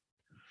else?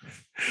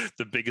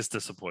 The biggest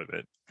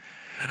disappointment.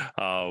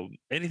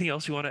 Anything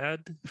else you want to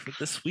add for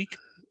this week?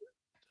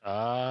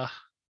 No,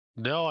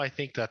 I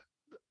think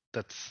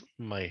that's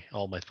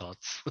all my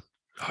thoughts.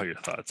 All your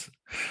thoughts.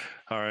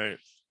 All right.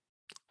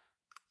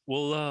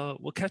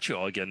 We'll catch you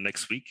all again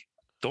next week.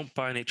 Don't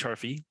buy an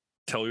HRV.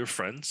 Tell your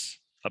friends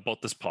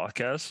about this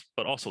podcast,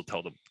 but also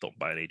tell them don't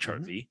buy an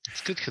HRV. It's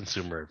good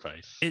consumer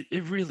advice.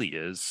 It really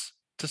is.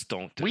 Just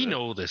don't do it. We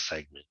know this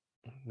segment.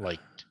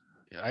 Like,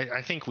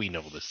 I think we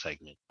know this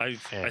segment. I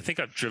think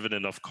I've driven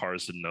enough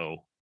cars to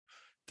know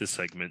this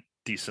segment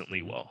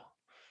decently well.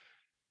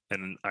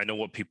 And I know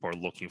what people are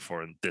looking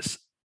for in this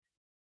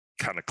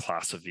kind of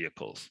class of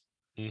vehicles.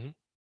 And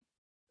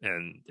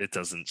it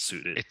doesn't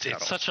suit it.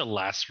 It's such a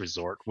last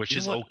resort, which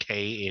is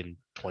okay in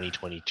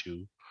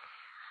 2022.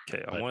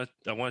 Okay, I want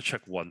to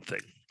check one thing.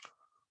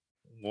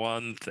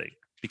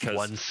 Because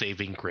one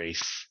saving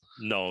grace.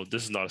 No,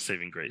 this is not a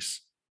saving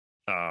grace.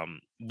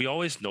 We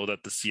always know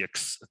that the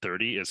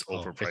CX-30 is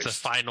overpriced. It's a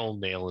final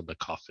nail in the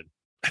coffin.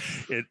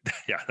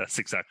 Yeah, that's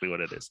exactly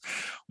what it is.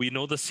 We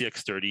know the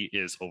CX-30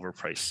 is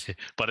overpriced,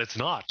 but it's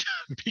not,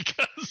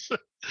 because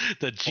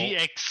the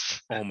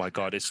GX. Oh my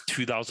God, it's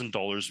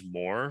 $2,000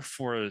 more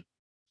for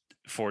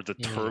the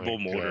turbo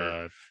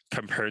motor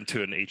compared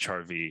to an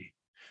HRV.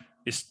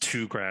 It's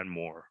 $2,000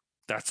 more.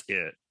 That's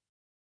it.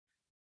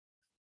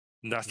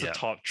 And that's the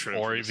top trim.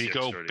 Or if you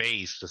go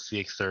base, the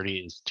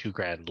CX-30 is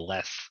 $2,000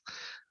 less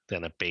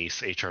than a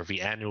base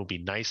HRV, and it will be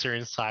nicer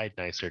inside,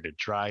 nicer to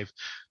drive,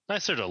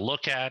 nicer to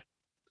look at,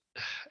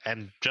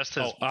 and just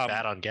as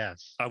bad on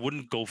gas. I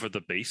wouldn't go for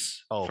the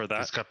base for that.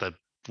 It's got the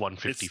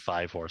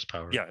 155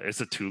 horsepower. Yeah, it's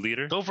a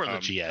 2-liter. Go for the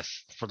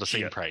GS for the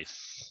same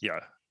price. Yeah.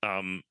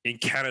 In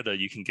Canada,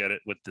 you can get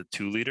it with the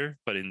 2-liter,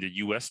 but in the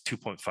US,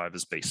 2.5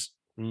 is base.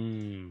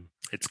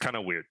 It's kind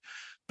of weird.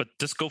 But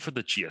just go for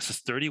the GS.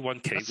 It's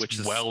 $31,000, which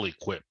is well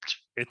equipped.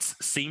 It's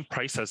same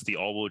price as the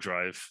all-wheel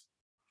drive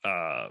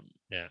HRV.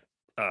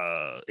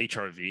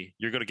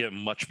 You're going to get a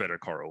much better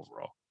car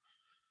overall.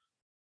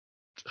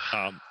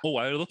 I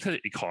looked at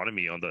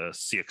economy on the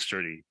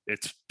CX-30.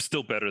 It's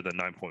still better than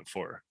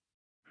 9.4.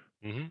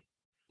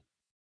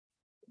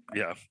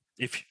 Yeah.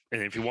 If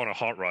you want a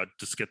hot rod,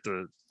 just get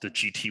the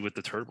GT with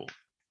the turbo.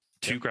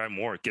 $2,000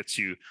 more gets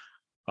you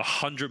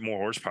 100 more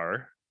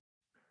horsepower.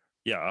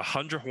 Yeah,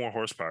 100 more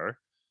horsepower,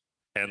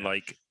 and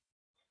like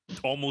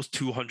almost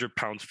 200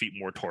 pounds-feet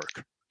more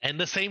torque. And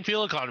the same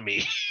fuel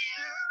economy.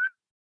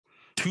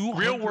 200...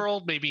 Real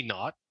world, maybe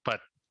not, but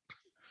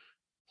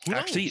who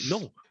actually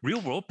knows? no.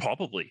 Real world,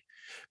 probably,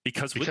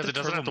 because with the it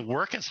doesn't have to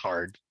work as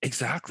hard.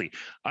 Exactly.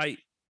 I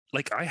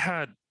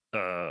had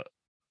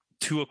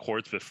 2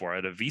 Accords before. I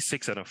had a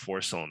V6 and a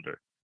 4-cylinder.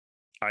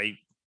 I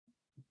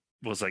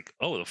was like,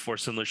 oh, the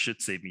 4-cylinder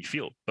should save me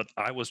fuel, but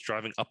I was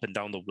driving up and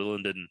down the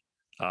Willenden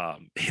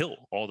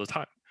hill all the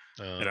time,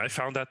 and I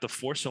found that the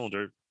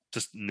 4-cylinder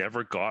just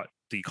never got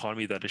the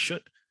economy that it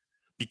should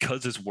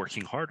because it's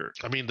working harder.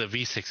 I mean, the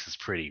V6 is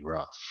pretty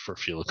rough for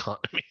fuel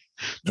economy.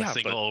 The Yeah,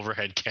 single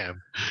overhead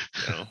cam.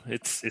 You know,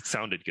 it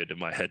sounded good in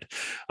my head.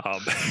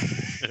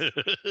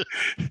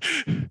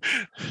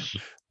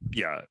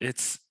 Yeah,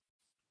 it's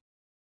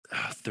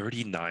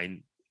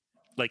 39.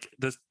 Like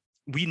this,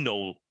 we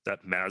know that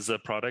Mazda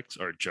products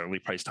are generally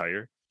priced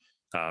higher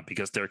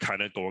because they're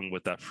kind of going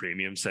with that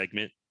premium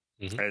segment.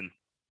 Mhm. And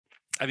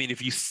I mean,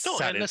 if you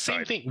sat and the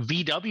same inside, thing,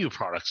 VW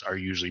products are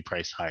usually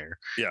priced higher.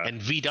 yeah,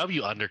 And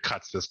VW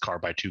undercuts this car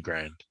by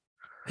 $2,000.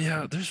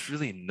 yeah, there's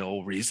really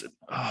no reason.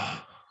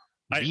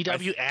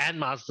 VW and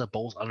Mazda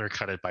both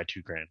undercut it by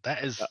 $2,000.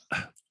 That is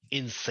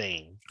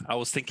insane. I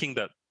was thinking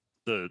that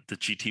the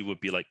GT would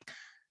be like,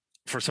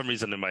 for some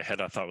reason in my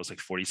head, I thought it was like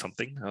 40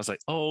 something. I was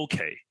like, oh,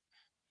 okay.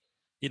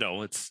 You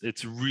know,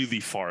 it's really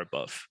far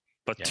above.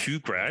 But Yeah.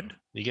 $2,000,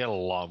 You get a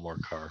lot more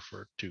car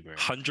for $2,000.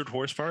 100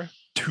 horsepower,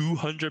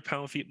 200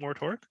 pound-feet more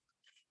torque.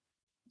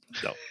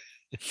 No,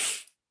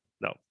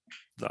 no,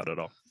 not at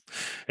all.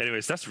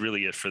 Anyways, that's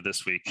really it for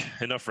this week.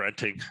 Enough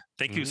ranting.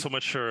 Thank you so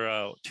much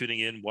for tuning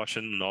in,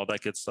 watching, and all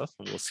that good stuff.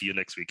 And we'll see you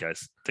next week,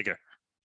 guys. Take care.